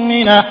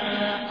مؤمنة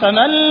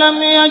فمن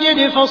لم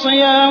يجد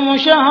فصيام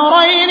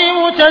شهرين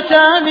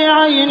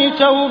متتابعين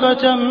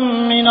توبة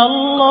من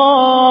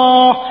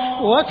الله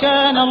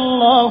وكان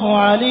الله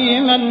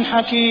عليما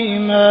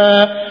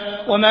حكيما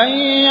ومن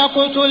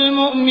يقتل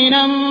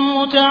مؤمنا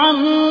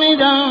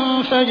متعمدا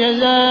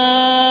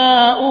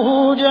فجزاؤه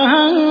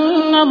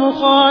جهنم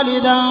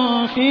خالدا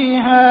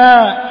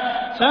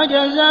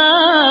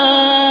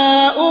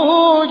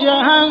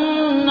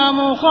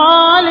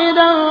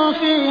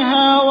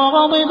فيها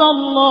وغضب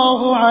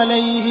الله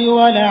عليه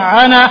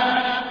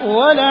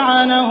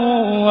ولعنه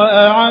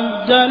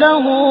وأعد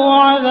له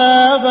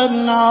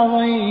عذابا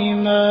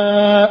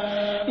عظيما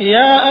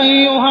يا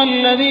أيها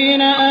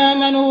الذين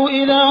آمنوا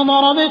إذا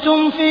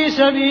ضربتم في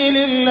سبيل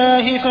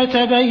الله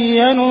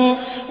فتبينوا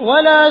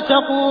ولا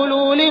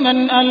تقولوا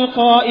لمن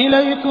ألقى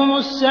إليكم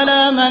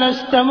السلام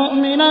لست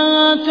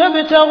مؤمنا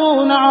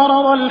تبتغون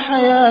عرض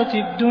الحياة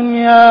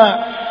الدنيا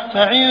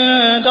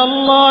فعند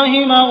الله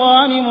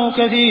مغانم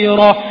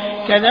كثيرة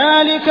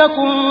كذلك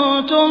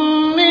كنتم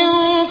من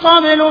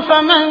قبل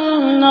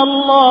فمن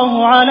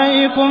الله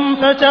عليكم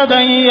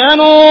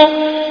فتبينوا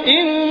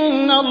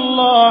إن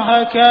الله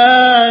اللَّهَ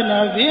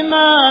كَانَ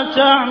بِمَا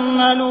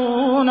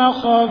تَعْمَلُونَ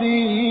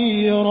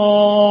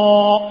خَبِيرًا.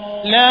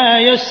 لا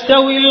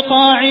يستوي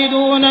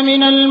القاعدون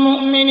من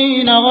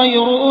المؤمنين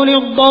غير أولي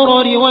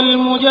الضرر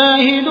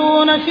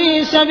والمجاهدون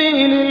في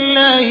سبيل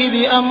الله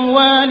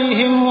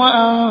بأموالهم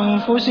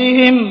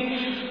وأنفسهم.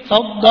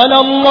 فضل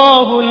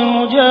الله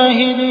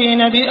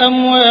المجاهدين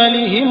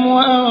بأموالهم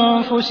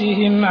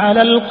وأنفسهم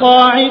على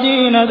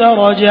القاعدين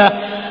درجة،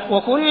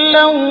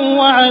 وكلا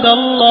وعد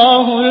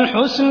الله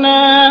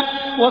الحسنى،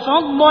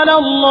 وفضل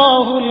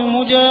الله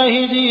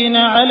المجاهدين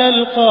على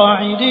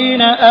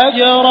القاعدين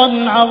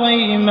أجرا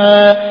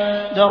عظيما،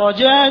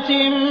 درجات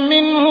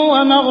منه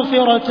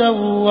ومغفرة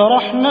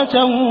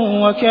ورحمة،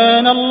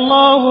 وكان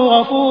الله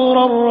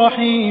غفورا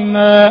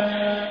رحيما.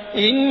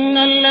 إن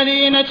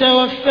الذين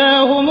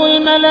توفاهم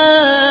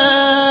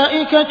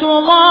الملائكة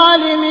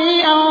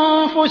ظالمي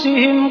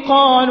أنفسهم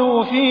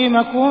قالوا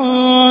فيم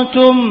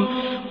كنتم؟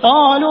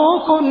 قالوا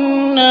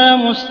كنا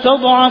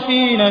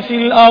مستضعفين في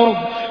الأرض.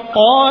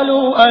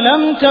 قالوا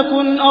ألم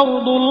تكن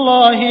أرض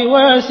الله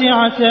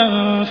واسعة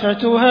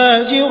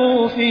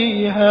فتهاجروا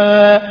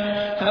فيها؟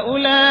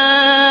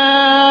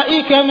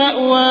 فأولئك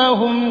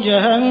مأواهم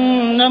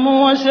جهنم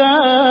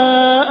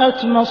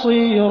وساءت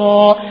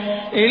مصيرا.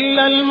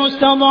 إلا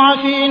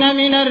المستضعفين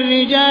من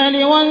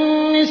الرجال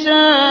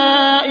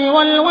والنساء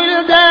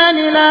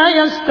والولدان لا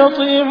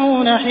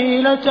يستطيعون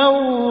حيلة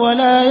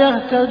ولا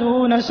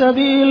يهتدون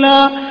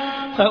سبيلا،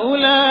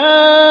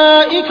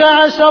 فأولئك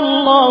عسى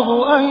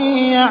الله أن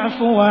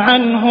يعفو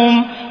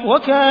عنهم،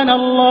 وكان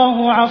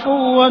الله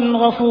عفوا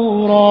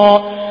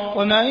غفورا.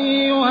 ومن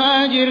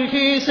يهاجر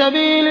في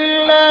سبيل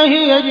الله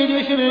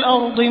يجد في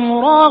الأرض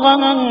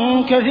مراغما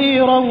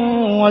كثيرا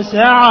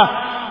وسعة،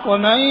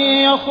 ومن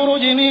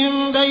يخرج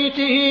من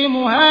بيته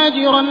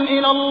مهاجرا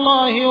إلى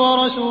الله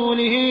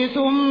ورسوله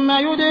ثم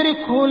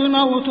يدركه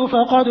الموت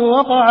فقد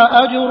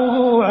وقع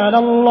أجره على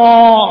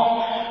الله،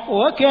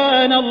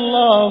 وكان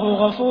الله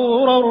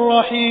غفورا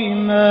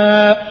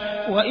رحيما.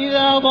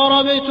 وإذا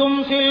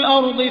ضربتم في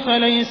الأرض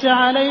فليس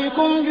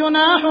عليكم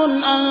جناح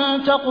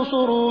أن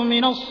تقصروا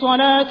من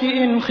الصلاة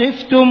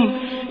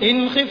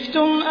إن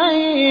خفتم أن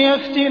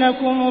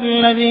يفتنكم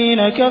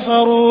الذين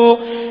كفروا،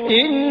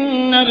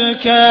 إن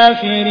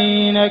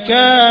الكافرين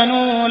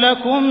كانوا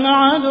لكم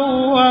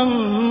عدوا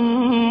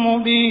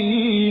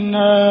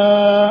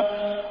مبينا.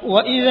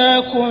 وإذا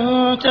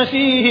كنت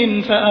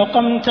فيهم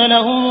فأقمت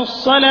لهم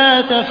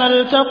الصلاة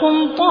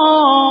فلتقم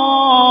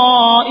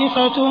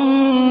طائفة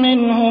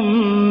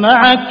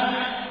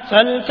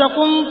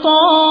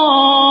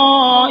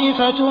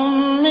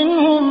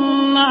منهم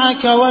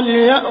معك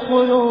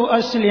وليأخذوا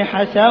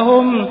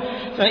أسلحتهم،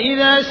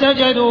 فإذا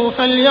سجدوا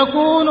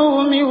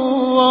فليكونوا من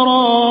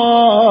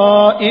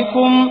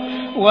ورائكم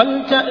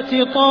ولتأت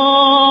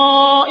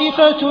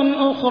طائفة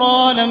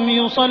أخرى لم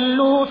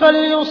يصلوا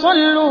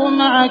فليصلوا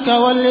معك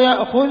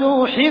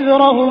وليأخذوا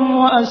حذرهم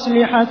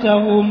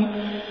وأسلحتهم.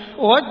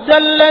 وَدَّ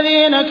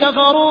الَّذِينَ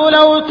كَفَرُوا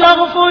لَوْ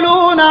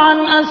تَغْفُلُونَ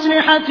عَنْ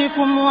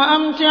أَسْلِحَتِكُمْ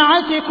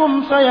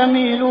وَأَمْتِعَتِكُمْ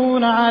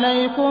فَيَمِيلُونَ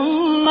عَلَيْكُمْ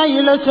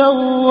مَيْلَةً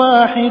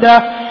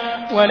وَاحِدَةً.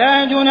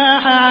 ولا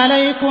جناح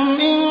عليكم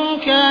إن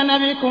كان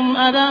بكم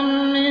أذى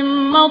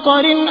من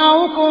مطر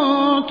أو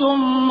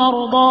كنتم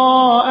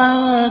مرضى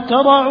أن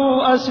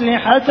تضعوا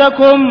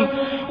أسلحتكم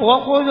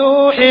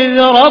وخذوا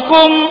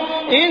حذركم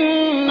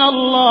إن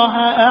الله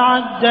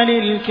أعد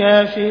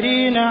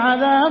للكافرين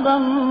عذابا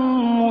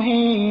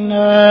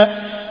مهينا.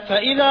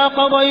 فإذا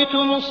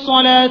قضيتم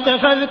الصلاة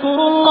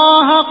فاذكروا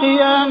الله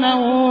قياما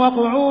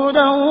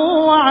وقعودا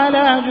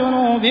وعلى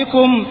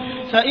جنوبكم،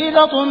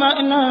 فإذا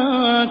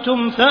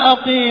اطمأننتم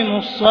فأقيموا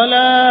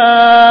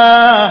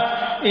الصلاة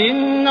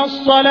إن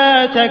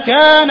الصلاة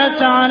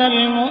كانت على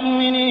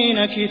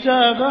المؤمنين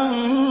كتابا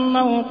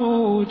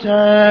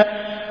موقوتا.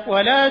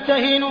 ولا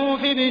تهنوا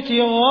في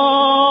ابتغاء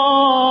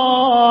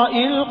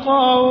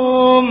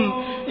القوم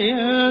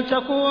إن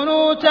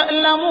تكونوا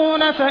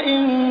تألمون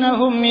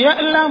فإنهم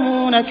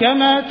يألمون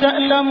كما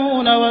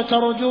تألمون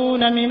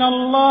وترجون من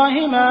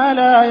الله ما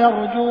لا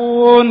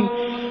يرجون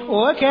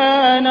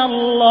وكان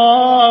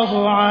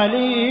الله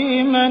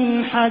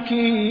عليما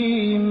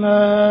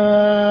حكيما.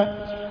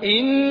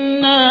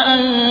 إنا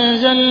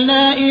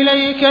أنزلنا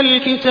إليك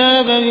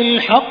الكتاب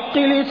بالحق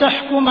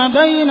لتحكم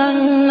بين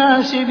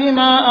الناس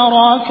بما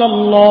أراك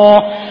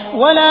الله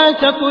ولا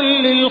تكن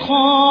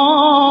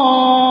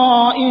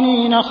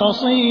للخائنين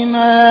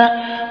خصيما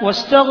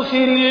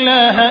واستغفر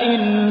الله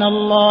إن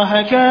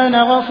الله كان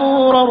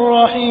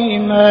غفورا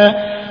رحيما.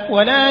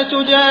 ولا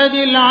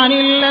تجادل عن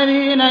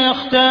الذين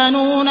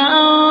يختانون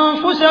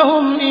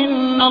أنفسهم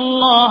إن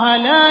الله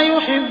لا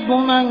يحب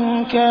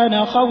من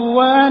كان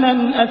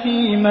خوانا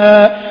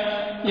أثيما.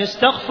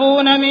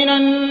 يستخفون من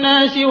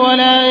الناس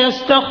ولا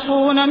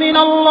يستخفون من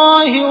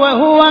الله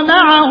وهو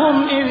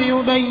معهم إذ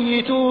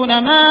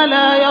يبيتون ما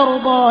لا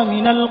يرضى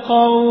من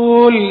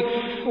القول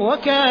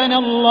وكان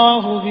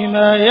الله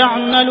بما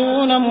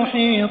يعملون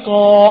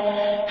محيطا.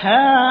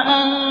 ها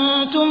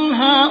أنتم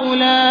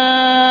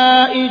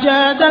هؤلاء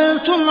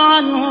جادلتم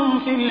عنهم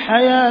في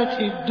الحياة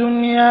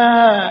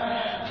الدنيا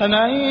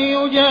فمن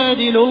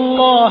يجادل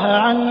الله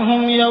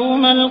عنهم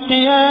يوم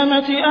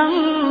القيامة أم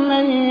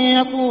من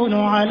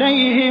يكون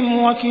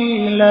عليهم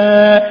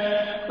وكيلا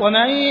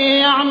ومن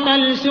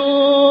يعمل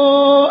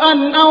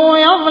سوءا أو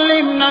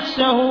يظلم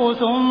نفسه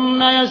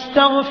ثم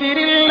يستغفر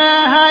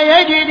الله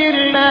يجد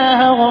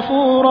الله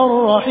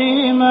غفورا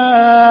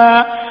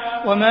رحيما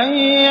ومن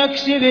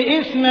يكسب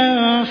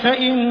إثما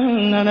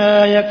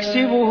فإنما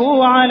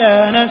يكسبه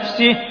على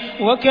نفسه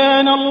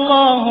وكان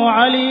الله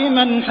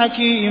عليما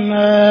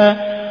حكيما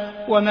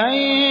ومن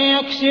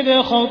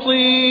يكسب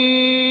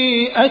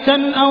خطيئة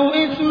أو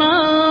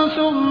إثما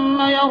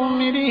ثم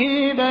يرم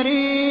به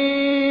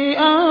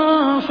بريئا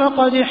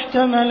فقد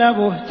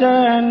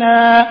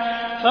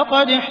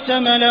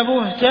احتمل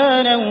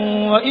بهتانا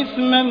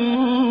وإثما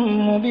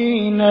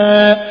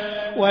مبينا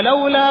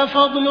ولولا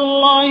فضل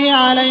الله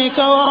عليك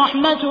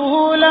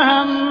ورحمته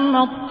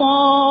لهم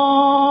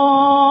طائفة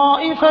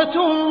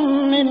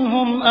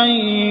منهم أن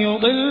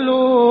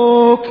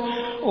يضلوك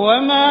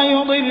وما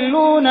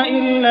يضلون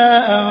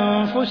إلا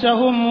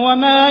أنفسهم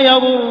وما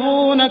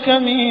يضرونك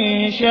من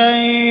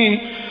شيء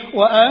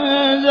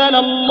وأنزل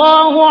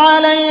الله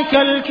عليك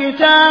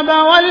الكتاب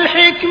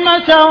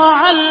والحكمة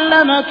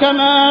وعلمك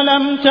ما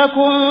لم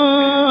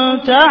تكن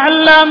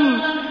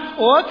تعلم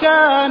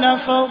وكان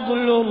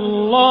فضل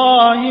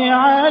الله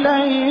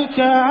عليك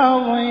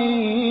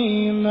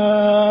عظيما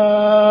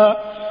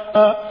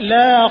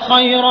لا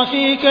خير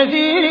في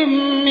كثير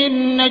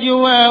من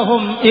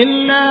نجواهم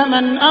إلا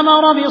من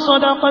أمر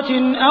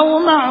بصدقة أو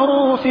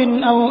معروف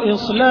أو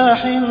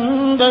إصلاح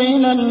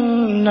بين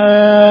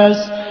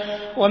الناس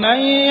ومن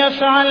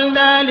يفعل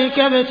ذلك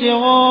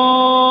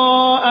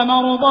ابتغاء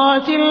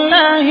مرضات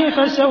الله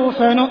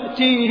فسوف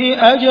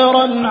نؤتيه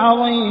أجرا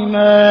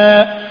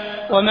عظيما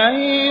ومن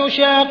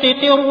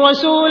يشاقق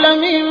الرسول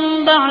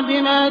من بعد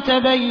ما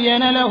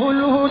تبين له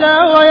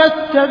الهدى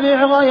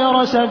ويتبع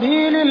غير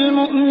سبيل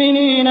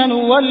المؤمنين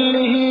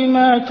نوله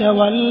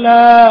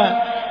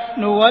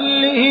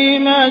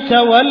ما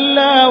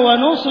تولى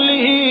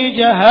ونصله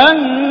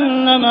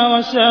جهنم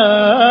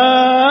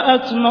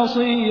وساءت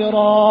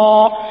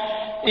مصيرا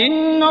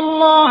إن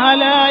الله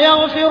لا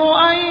يغفر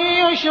أن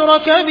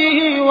يشرك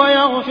به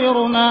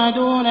ويغفر ما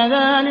دون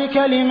ذلك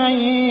لمن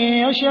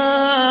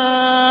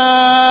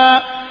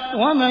يشاء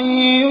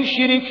ومن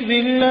يشرك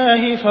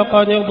بالله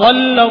فقد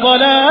ضل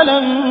ضلالا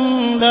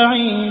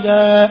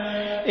بعيدا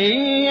إن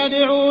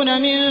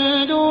يدعون من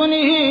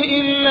دونه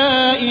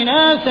إلا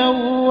إناثا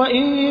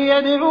وإن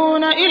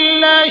يدعون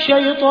إلا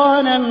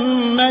شيطانا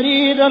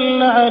مريدا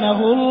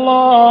لعنه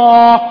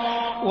الله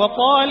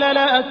وقال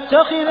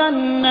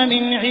لأتخذن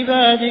من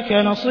عبادك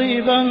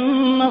نصيبا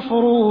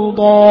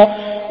مفروضا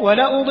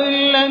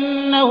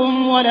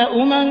ولأضلنهم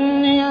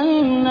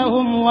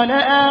ولأمنينهم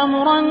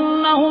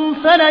ولآمرنهم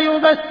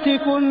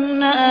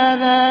فليبتكن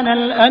آذان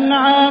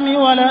الأنعام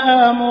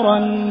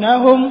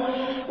ولآمرنهم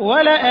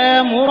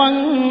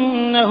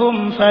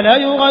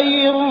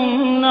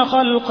فليغيرن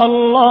خلق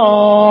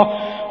الله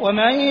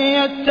ومن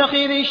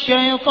يتخذ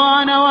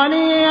الشيطان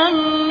وليا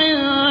من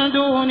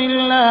دون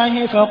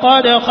الله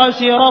فقد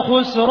خسر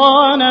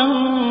خسرانا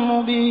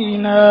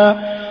مبينا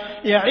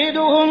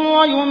يعدهم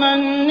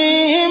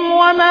ويمنيهم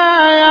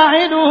وما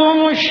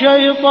يعدهم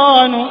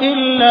الشيطان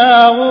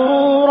إلا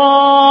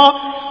غرورا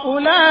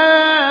أولئك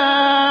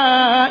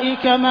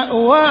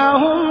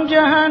مأواهم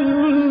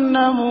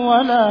جهنم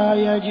ولا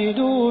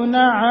يجدون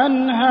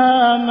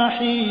عنها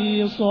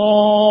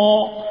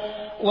محيصا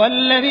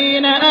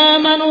والذين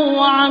آمنوا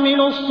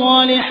وعملوا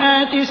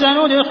الصالحات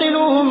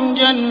سندخلهم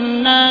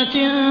جنات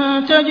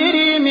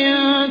تجري من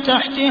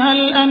تحتها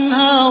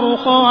الأنهار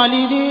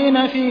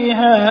خالدين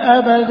فيها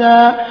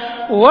أبدا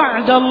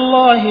وعد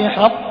الله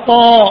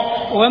حقا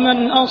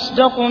ومن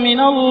أصدق من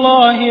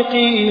الله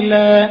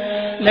قيلا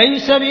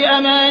ليس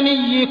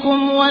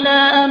بأمانيكم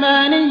ولا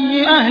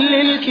أماني أهل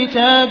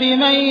الكتاب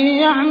من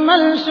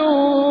يعمل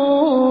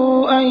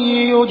سوءا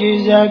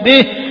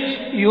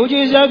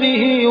يجز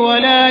به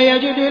ولا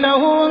يجد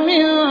له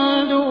من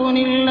دون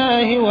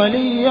الله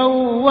وليا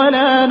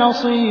ولا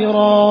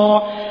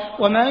نصيرا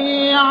ومن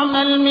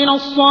يعمل من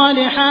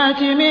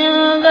الصالحات من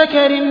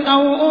ذكر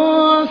أو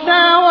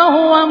أنثى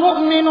وهو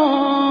مؤمن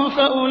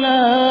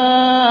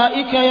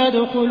فأولئك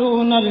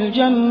يدخلون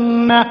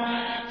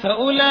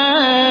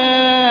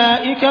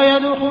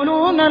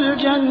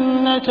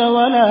الجنة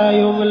ولا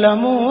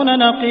يظلمون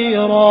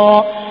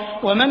نقيرا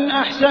ومن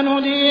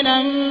أحسن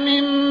دينا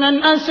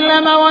ممن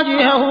أسلم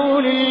وجهه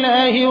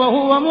لله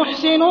وهو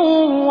محسن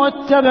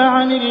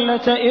واتبع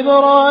ملة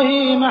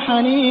إبراهيم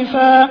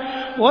حنيفا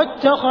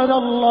واتخذ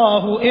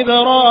الله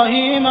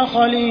إبراهيم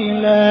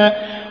خليلا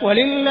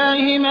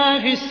ولله ما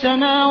في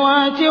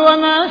السماوات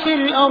وما في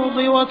الأرض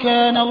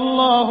وكان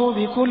الله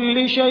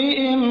بكل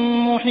شيء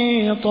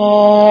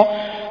محيطا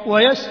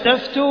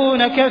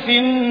ويستفتونك في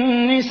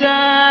النساء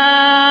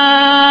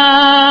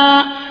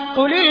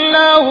قل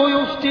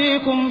الله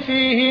يفتيكم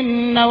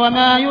فيهن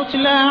وما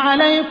يتلى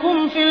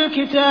عليكم في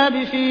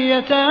الكتاب في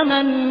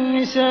يتامى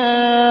النساء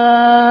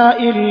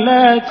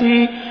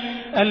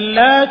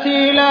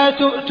اللاتي لا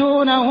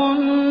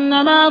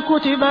تؤتونهن ما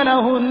كتب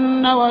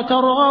لهن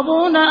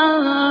وترغبون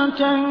أن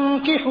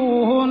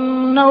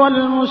تنكحوهن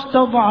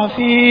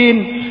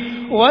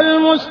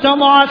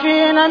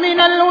والمستضعفين من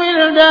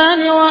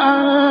الولدان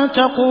وأن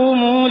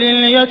تقوموا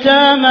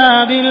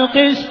لليتامى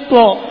بالقسط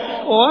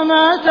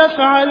وما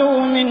تفعلوا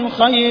من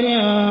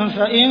خير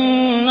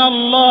فإن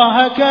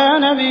الله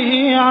كان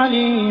به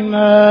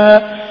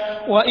عليما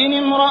وإن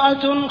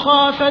امرأة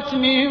خافت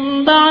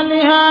من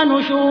بعلها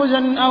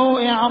نشوزا أو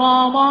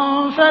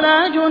إعراضا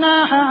فلا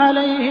جناح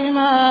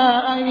عليهما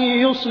أن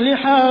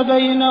يصلحا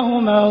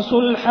بينهما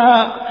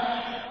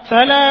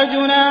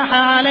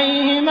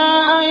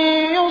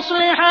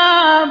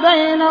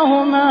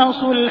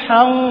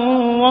صلحا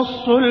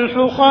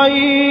والصلح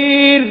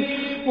خير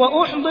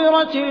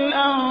وأحضرت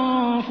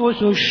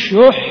الأنفس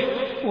الشح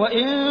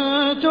وإن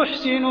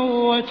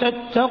تحسنوا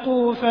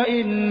وتتقوا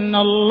فإن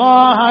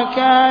الله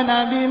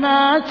كان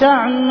بما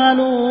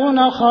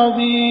تعملون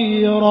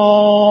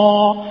خبيرا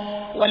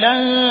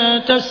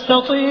ولن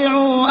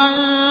تستطيعوا أن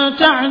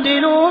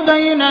تعدلوا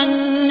بين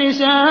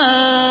النساء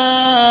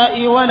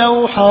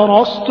ولو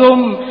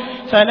حرصتم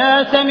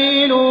فلا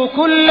تميلوا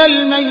كل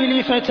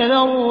الميل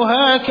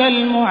فتذروها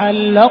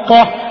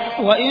كالمعلقة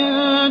وإن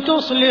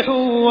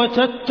تصلحوا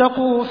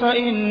وتتقوا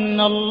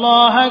فإن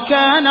الله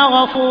كان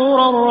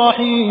غفورا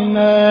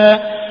رحيما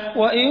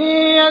وإن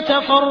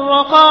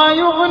يتفرقا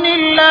يغن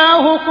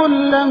الله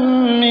كلا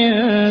من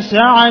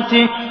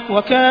سعته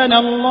وكان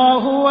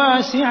الله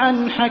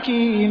واسعا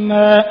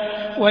حكيما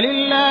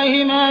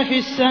ولله ما في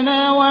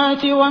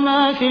السماوات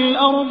وما في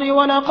الأرض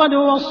ولقد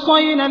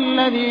وصينا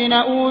الذين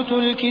أوتوا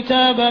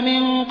الكتاب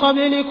من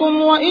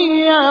قبلكم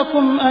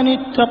وإياكم أن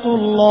اتقوا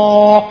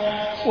الله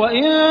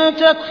وإن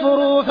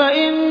تكفروا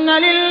فإن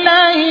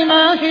لله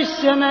ما في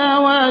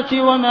السماوات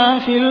وما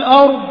في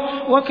الأرض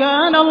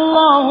وكان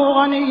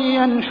الله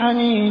غنيا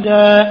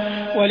حميدا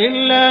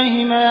ولله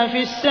ما في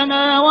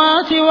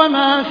السماوات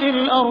وما في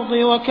الأرض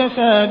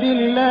وكفى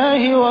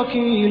بالله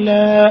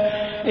وكيلا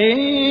إن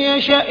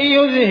يشأ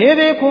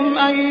يذهبكم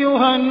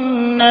أيها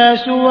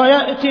الناس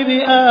ويأت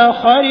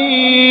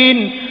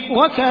بآخرين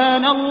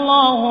وكان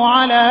الله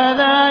على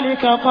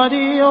ذلك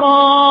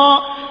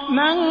قديرا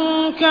من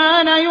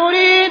كان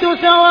يريد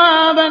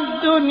ثواب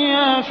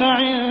الدنيا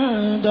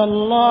فعند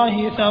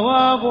الله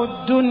ثواب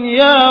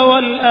الدنيا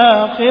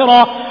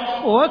والآخرة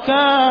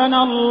وكان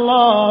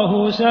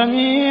الله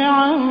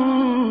سميعا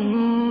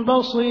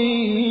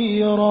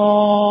بصيرا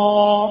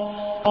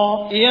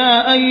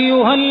يا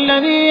أيها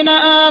الذين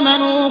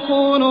آمنوا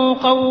كونوا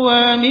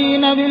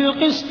قوامين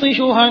بالقسط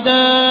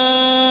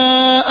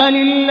شهداء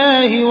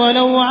لله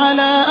ولو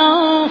على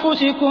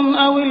أنفسكم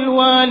أو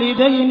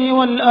الوالدين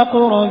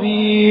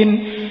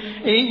والأقربين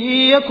إن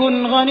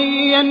يكن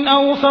غنيا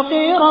أو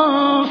فقيرا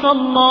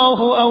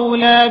فالله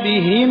أولى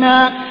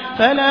بهما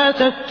فلا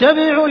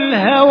تتبعوا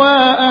الهوى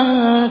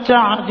أن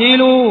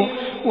تعدلوا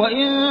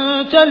وإن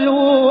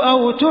تلووا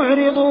أو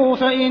تعرضوا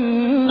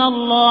فإن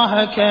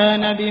الله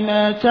كان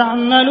بما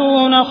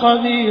تعملون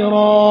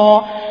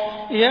خبيرا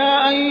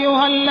يا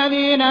أيها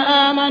الذين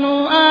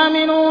آمنوا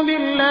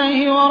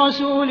بالله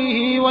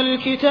ورسوله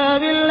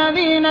والكتاب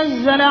الذي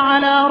نزل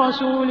على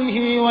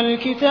رسوله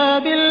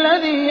والكتاب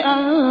الذي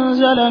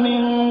أنزل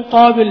من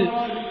قبل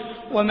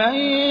ومن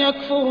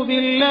يكفر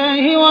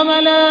بالله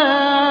وملائكته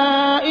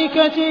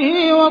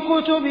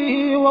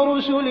وكتبه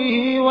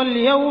ورسله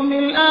واليوم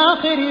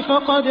الآخر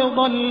فقد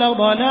ضل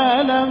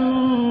ضلالا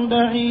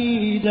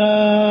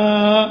بعيدا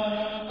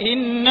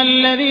إن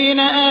الذين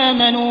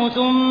آمنوا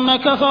ثم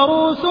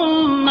كفروا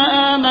ثم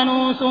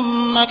آمنوا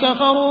ثم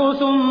كفروا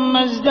ثم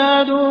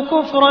ازدادوا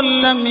كفرا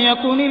لم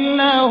يكن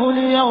الله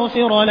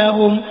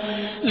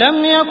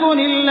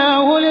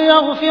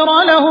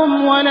ليغفر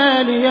لهم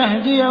ولا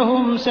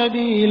ليهديهم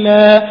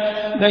سبيلا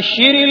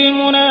بشر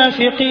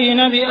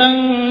المنافقين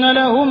بأن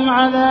لهم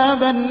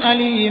عذابا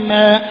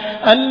أليما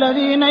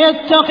الذين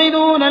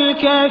يتخذون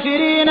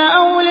الكافرين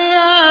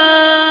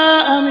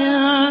أولياء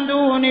من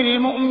دون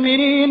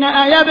المؤمنين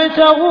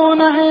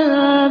أيبتغون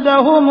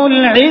عندهم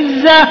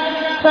العزة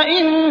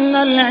فإن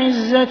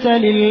العزة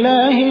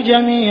لله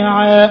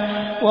جميعا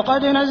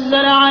وقد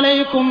نزل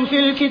عليكم في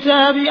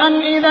الكتاب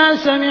أن إذا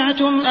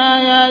سمعتم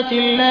آيات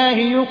الله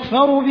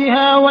يكفر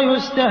بها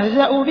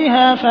ويستهزأ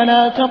بها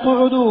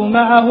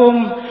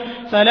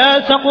فلا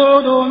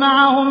تقعدوا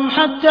معهم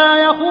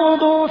حتى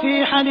يخوضوا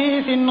في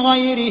حديث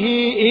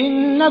غيره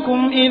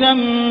إنكم إذا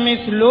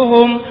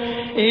مثلهم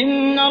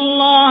إن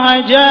الله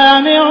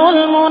جامع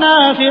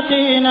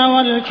المنافقين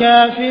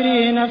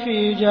والكافرين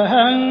في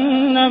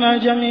جهنم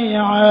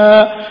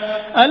جميعا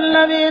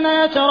الذين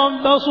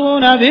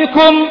يتربصون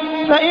بكم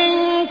فإن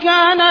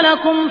كان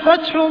لكم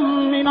فتح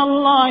من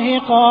الله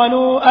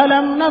قالوا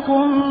ألم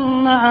نكن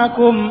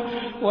معكم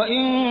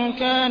وإن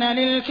كان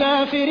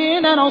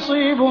للكافرين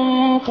نصيب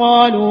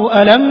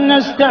قالوا ألم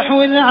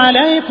نستحوذ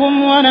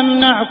عليكم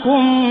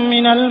ونمنعكم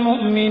من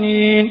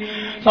المؤمنين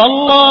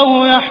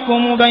فالله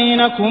يحكم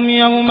بينكم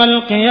يوم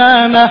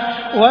القيامة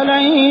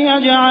ولن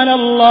يجعل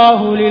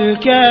الله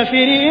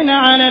للكافرين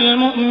على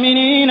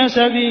المؤمنين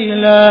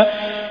سبيلا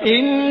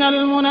إن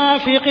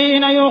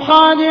المنافقين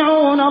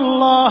يخادعون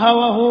الله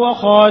وهو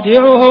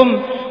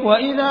خادعهم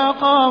وإذا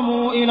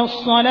قاموا إلى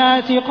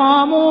الصلاة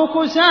قاموا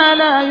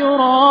كسالى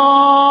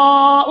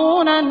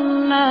يراءون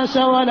الناس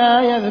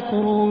ولا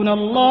يذكرون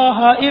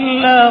الله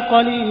إلا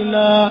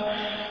قليلا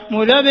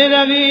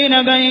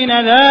مذبذبين بين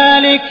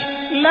ذلك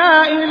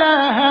لا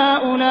إله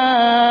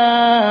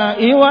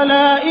هؤلاء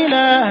ولا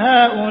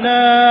إله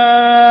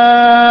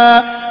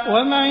هؤلاء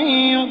ومن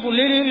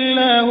يضلل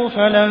الله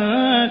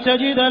فلن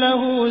تجد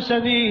له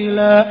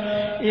سبيلا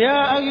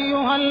يا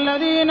أيها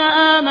الذين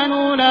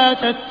آمنوا لا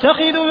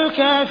تتخذوا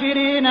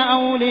الكافرين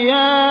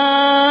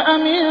أولياء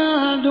من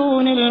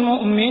دون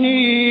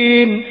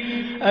المؤمنين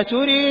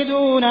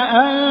أتريدون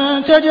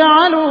أن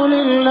تجعلوا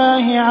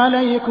لله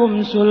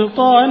عليكم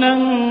سلطانا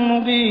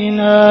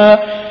مبينا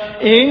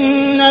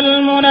إن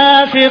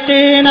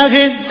المنافقين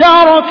في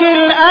الدرك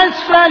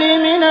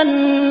الأسفل من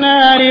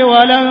النار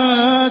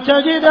ولن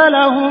تجد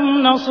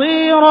لهم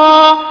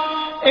نصيرا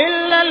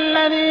إلا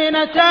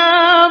الذين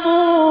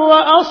تابوا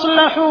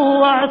وأصلحوا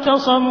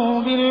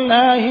واعتصموا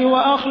بالله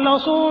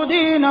وأخلصوا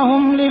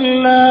دينهم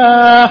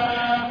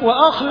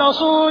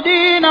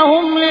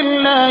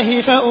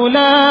لله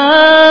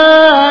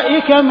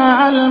فأولئك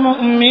مع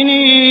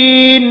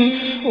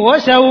المؤمنين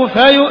وسوف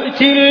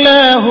يؤتي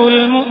الله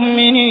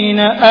المؤمنين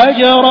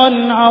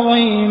أجرا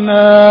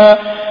عظيما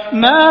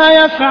ما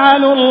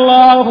يفعل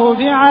الله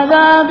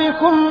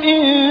بعذابكم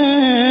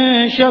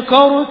إن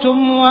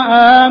شكرتم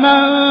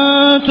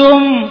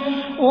وآمنتم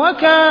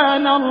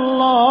وكان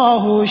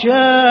الله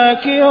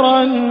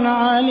شاكرا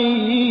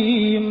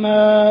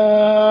عليما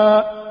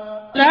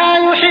لا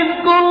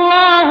يحب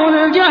الله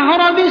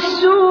الجهر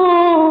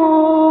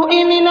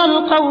بالسوء من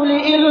القول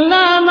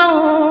إلا من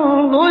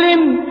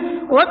ظلم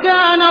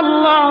وكان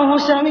الله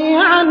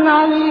سميعا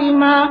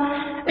عليما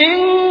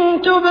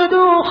إن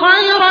تبدوا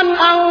خيرا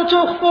أو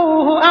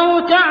تخفوه أو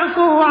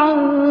تعفوا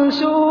عن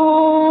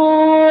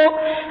سوء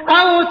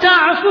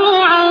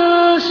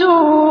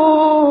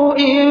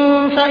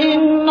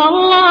فإن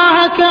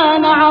الله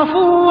كان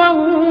عفوا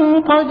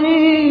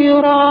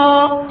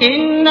قديرا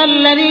إن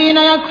الذين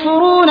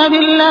يكفرون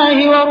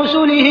بالله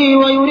ورسله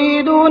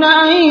ويريدون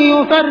أن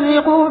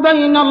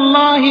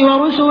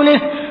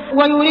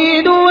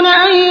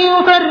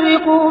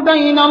يفرقوا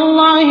بين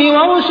الله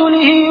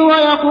ورسله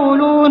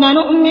ويقولون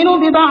نؤمن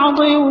ببعض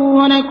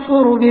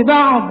ونكفر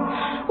ببعض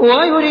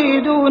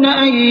ويريدون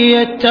أن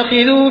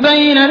يتخذوا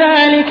بين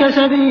ذلك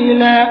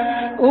سبيلا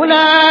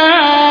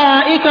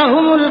أولئك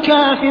هم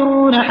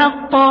الكافرون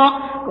حقا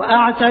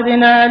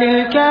وأعتدنا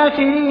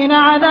للكافرين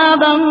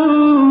عذابا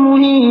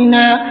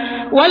مهينا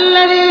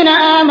والذين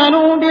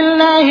آمنوا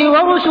بالله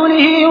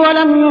ورسله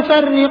ولم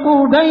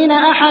يفرقوا بين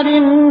أحد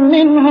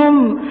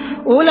منهم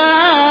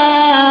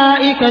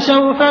أولئك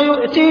سوف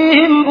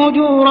يؤتيهم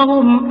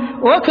أجورهم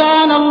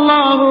وكان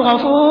الله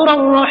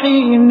غفورا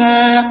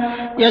رحيما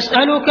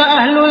يسألك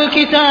أهل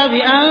الكتاب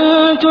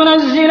أن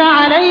تنزل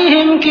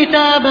عليهم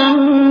كتابا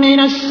من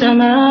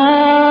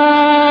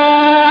السماء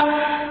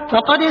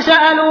فقد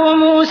سألوا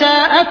موسى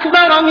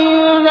أكبر من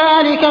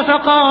ذلك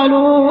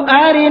فقالوا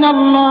أرنا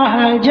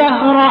الله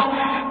جهرة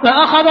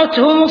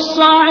فأخذتهم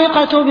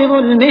الصاعقة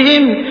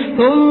بظلمهم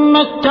ثم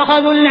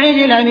اتخذوا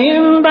العجل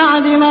من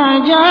بعد ما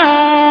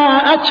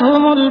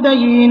جاءتهم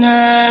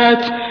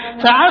البينات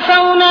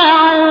فعفونا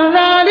عن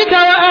ذلك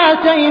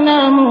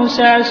وآتينا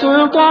موسى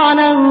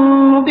سلطانا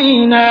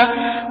مبينا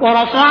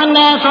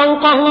ورفعنا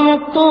فوقهم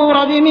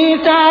الطور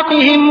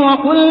بميثاقهم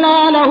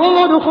وقلنا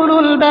لهم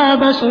ادخلوا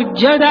الباب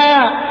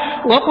سجدا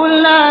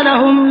وقلنا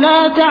لهم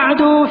لا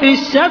تعدوا في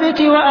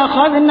السبت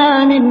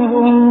وأخذنا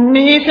منهم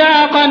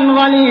ميثاقا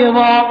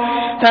غليظا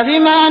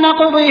فبما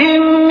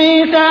نقضهم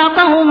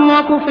ميثاقهم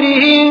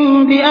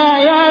وكفرهم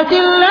بآيات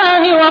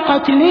الله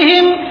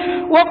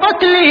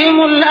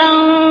وقتلهم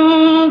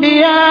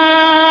الأنبياء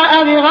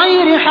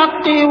بغير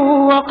حق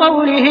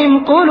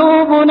وقولهم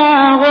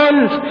قلوبنا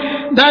غلف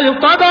بل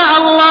طبع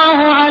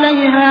الله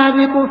عليها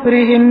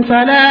بكفرهم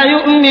فلا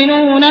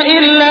يؤمنون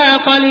إلا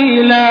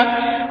قليلا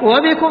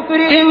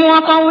وبكفرهم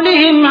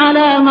وقولهم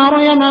على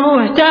مريم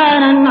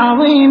بهتانا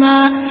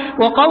عظيما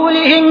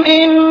وقولهم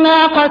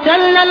إنا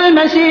قتلنا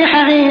المسيح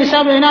عيسى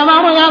ابن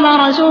مريم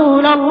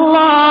رسول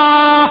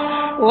الله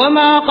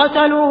وما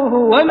قتلوه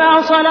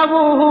وما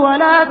صلبوه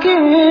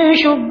ولكن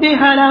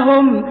شبه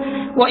لهم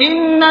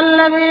وإن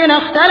الذين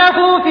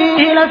اختلفوا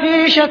فيه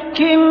لفي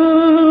شك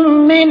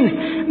منه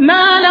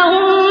ما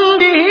لهم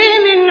به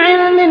من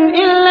علم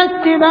إلا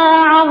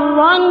اتباع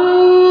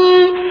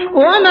الظن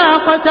وما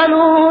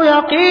قتلوه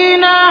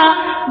يقينا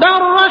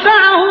بل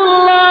رفعه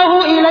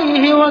الله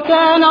إليه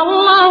وكان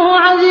الله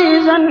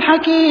عزيزا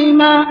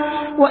حكيما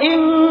وإن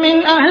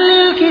من أهل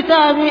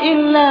الكتاب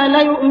إلا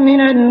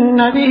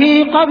ليؤمنن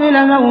به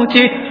قبل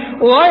موته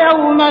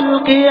ويوم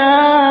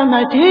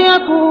القيامة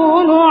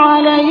يكون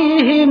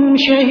عليهم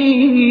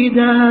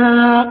شهيدا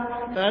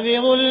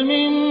فبظلم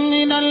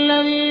من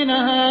الذين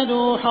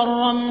هادوا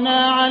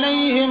حرمنا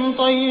عليهم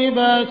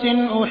طيبات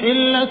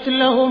أحلت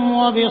لهم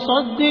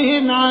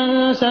وبصدهم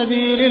عن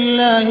سبيل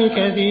الله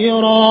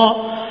كثيرا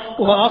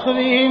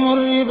وأخذهم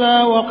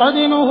الربا وقد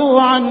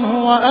نهوا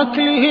عنه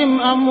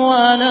وأكلهم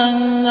أموال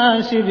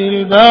الناس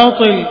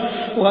بالباطل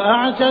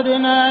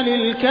وأعتدنا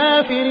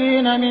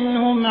للكافرين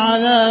منهم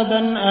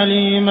عذابا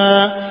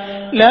أليما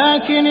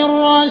لكن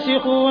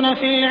الراسخون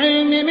في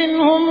العلم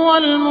منهم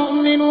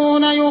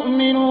والمؤمنون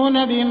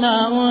يؤمنون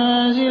بما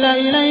أنزل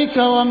إليك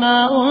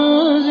وما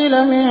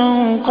أنزل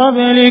من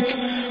قبلك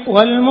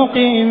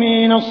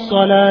والمقيمين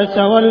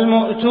الصلاة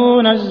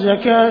والمؤتون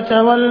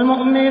الزكاة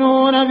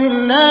والمؤمنون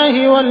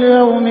بالله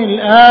واليوم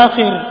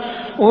الآخر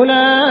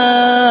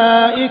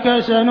أولئك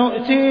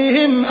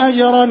سنؤتيهم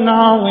أجرا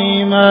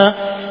عظيما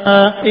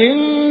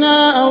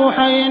إنا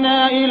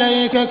أوحينا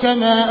إليك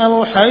كما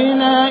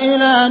أوحينا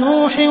إلى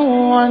نوح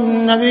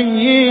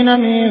والنبيين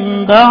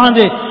من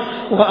بعده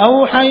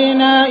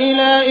وأوحينا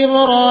إلى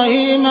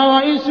إبراهيم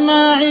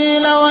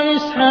وإسماعيل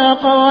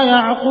وإسحاق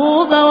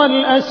ويعقوب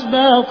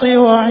والأسباط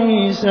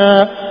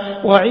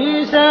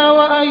وعيسى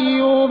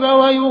وأيوب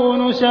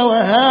ويونس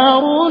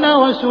وهارون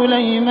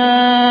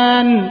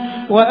وسليمان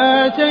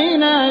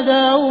وآتينا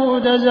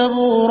داود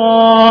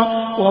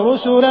زبورا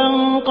ورسلا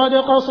قد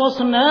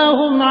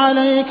قصصناهم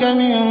عليك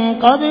من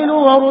قبل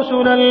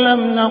ورسلا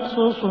لم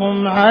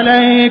نقصصهم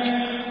عليك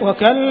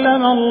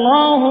وكلم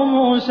الله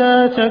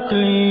موسى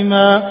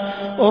تكليما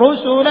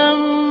رسلا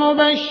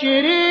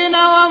مبشرين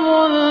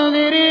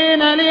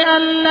ومنذرين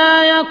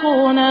لئلا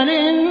يكون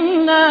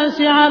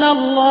للناس على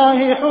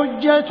الله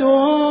حجة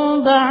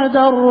بعد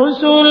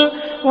الرسل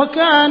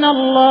وكان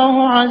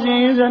الله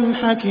عزيزا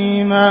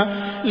حكيما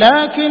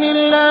لكن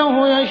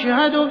الله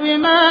يشهد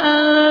بما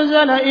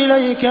أنزل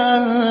إليك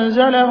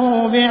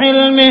أنزله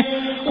بعلمه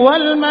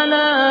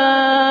والملائكة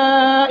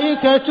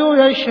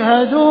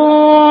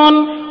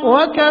يشهدون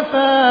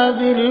وكفى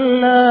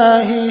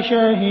بالله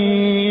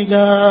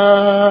شهيدا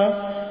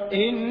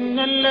إن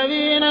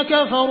الذين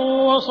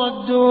كفروا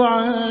وصدوا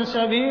عن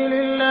سبيل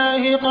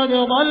الله قد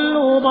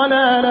ضلوا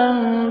ضلالا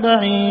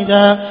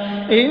بعيدا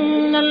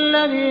إن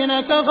الذين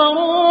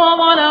كفروا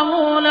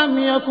وظلموا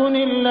لم يكن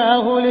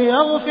الله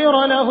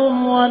ليغفر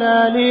لهم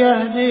ولا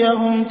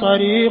ليهديهم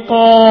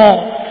طريقا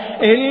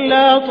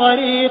إلا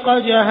طريق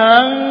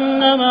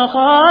جهنم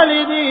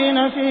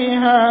خالدين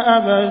فيها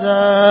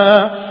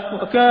أبدا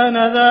وكان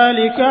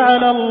ذلك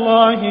على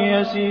الله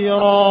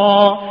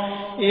يسيرا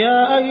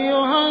يا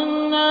أيها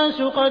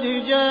الناس قد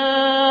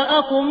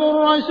جاءكم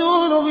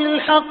الرسول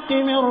بالحق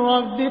من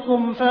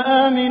ربكم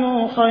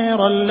فآمنوا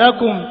خيرا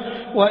لكم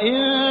وإن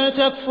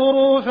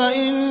تكفروا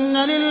فإن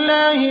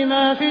لله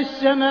ما في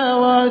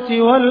السماوات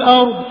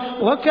والأرض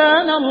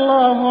وكان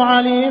الله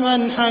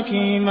عليما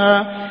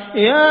حكيما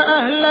يا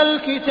أهل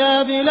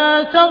الكتاب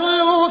لا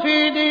تغلوا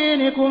في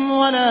دينكم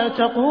ولا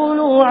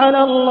تقولوا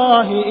على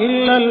الله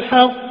إلا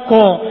الحق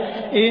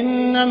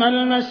إنما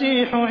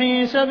المسيح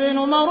عيسى بن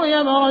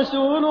مريم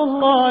رسول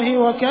الله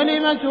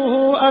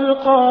وكلمته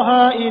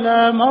ألقاها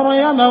إلى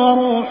مريم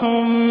وروح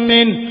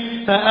منه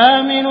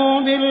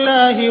فآمنوا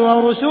بالله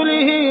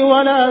ورسله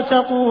ولا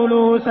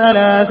تقولوا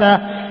ثلاثة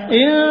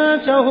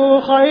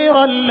انتهوا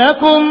خيرا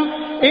لكم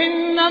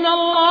إنما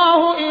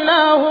الله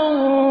إله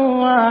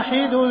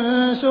واحد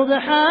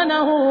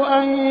سبحانه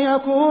أن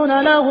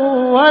يكون له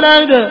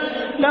ولد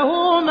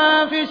له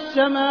ما في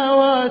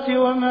السماوات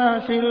وما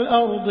في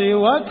الأرض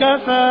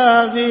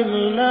وكفى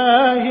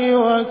بالله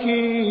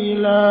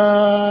وكيلا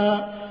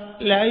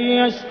لن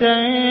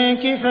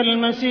يستنكف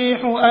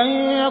المسيح أن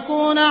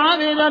يكون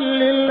عبدا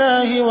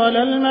لله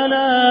ولا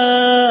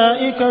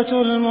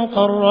الملائكة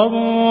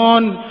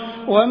المقربون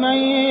ومن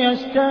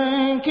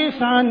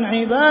يستنكف عن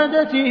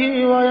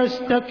عبادته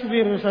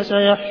ويستكبر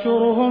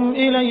فسيحشرهم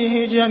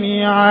إليه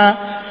جميعا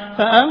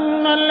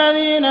فأما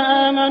الذين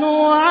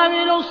آمنوا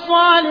وعملوا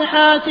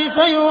الصالحات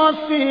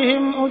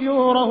فيوفيهم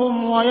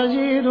أجورهم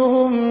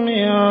ويزيدهم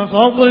من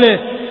فضله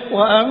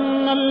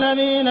وأما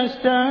الذين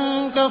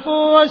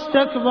استنكفوا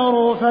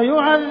واستكبروا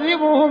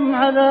فيعذبهم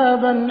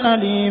عذابا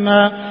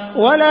أليما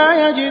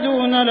ولا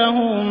يجدون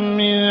لهم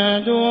من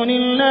دون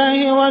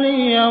الله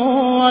وليا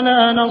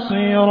ولا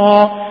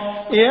نصيرا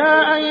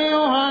يا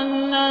أيها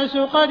الناس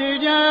قد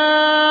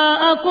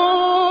جاءكم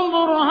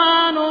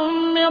برهان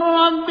من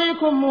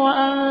ربكم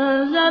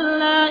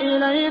وأنزلنا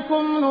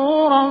إليكم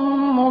نورا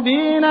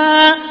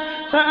مبينا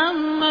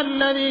فأما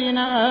الذين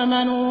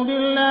آمنوا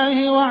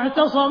بالله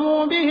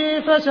واعتصموا به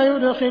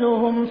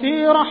فسيدخلهم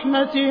في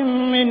رحمة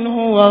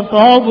منه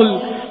وفضل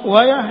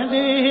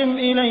ويهديهم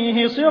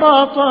إليه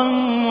صراطا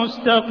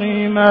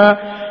مستقيما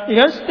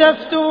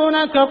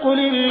يستفتونك قل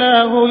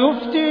الله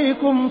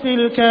يفتيكم في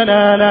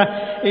الكلالة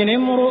إن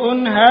امرؤ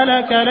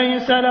هلك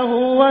ليس له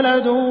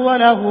ولد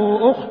وله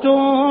أخت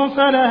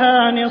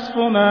فلها نصف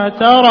ما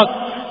ترك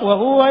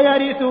وهو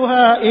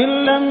يرثها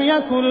إن لم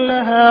يكن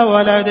لها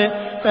ولد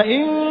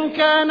فإن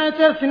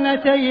كانت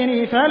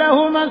اثنتين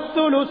فلهما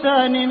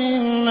الثلثان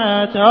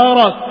مما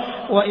ترك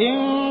وإن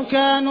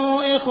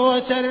كانوا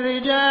إخوة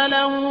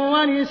رجالا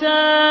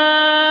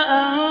ونساء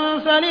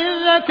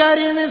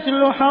فللذكر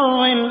مثل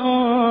حظ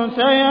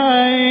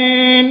الأنثيين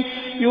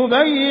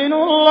يبين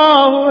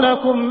الله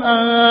لكم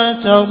أن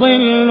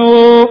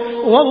تضلوا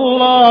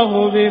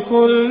والله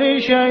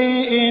بكل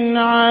شيء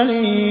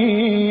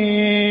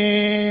عليم.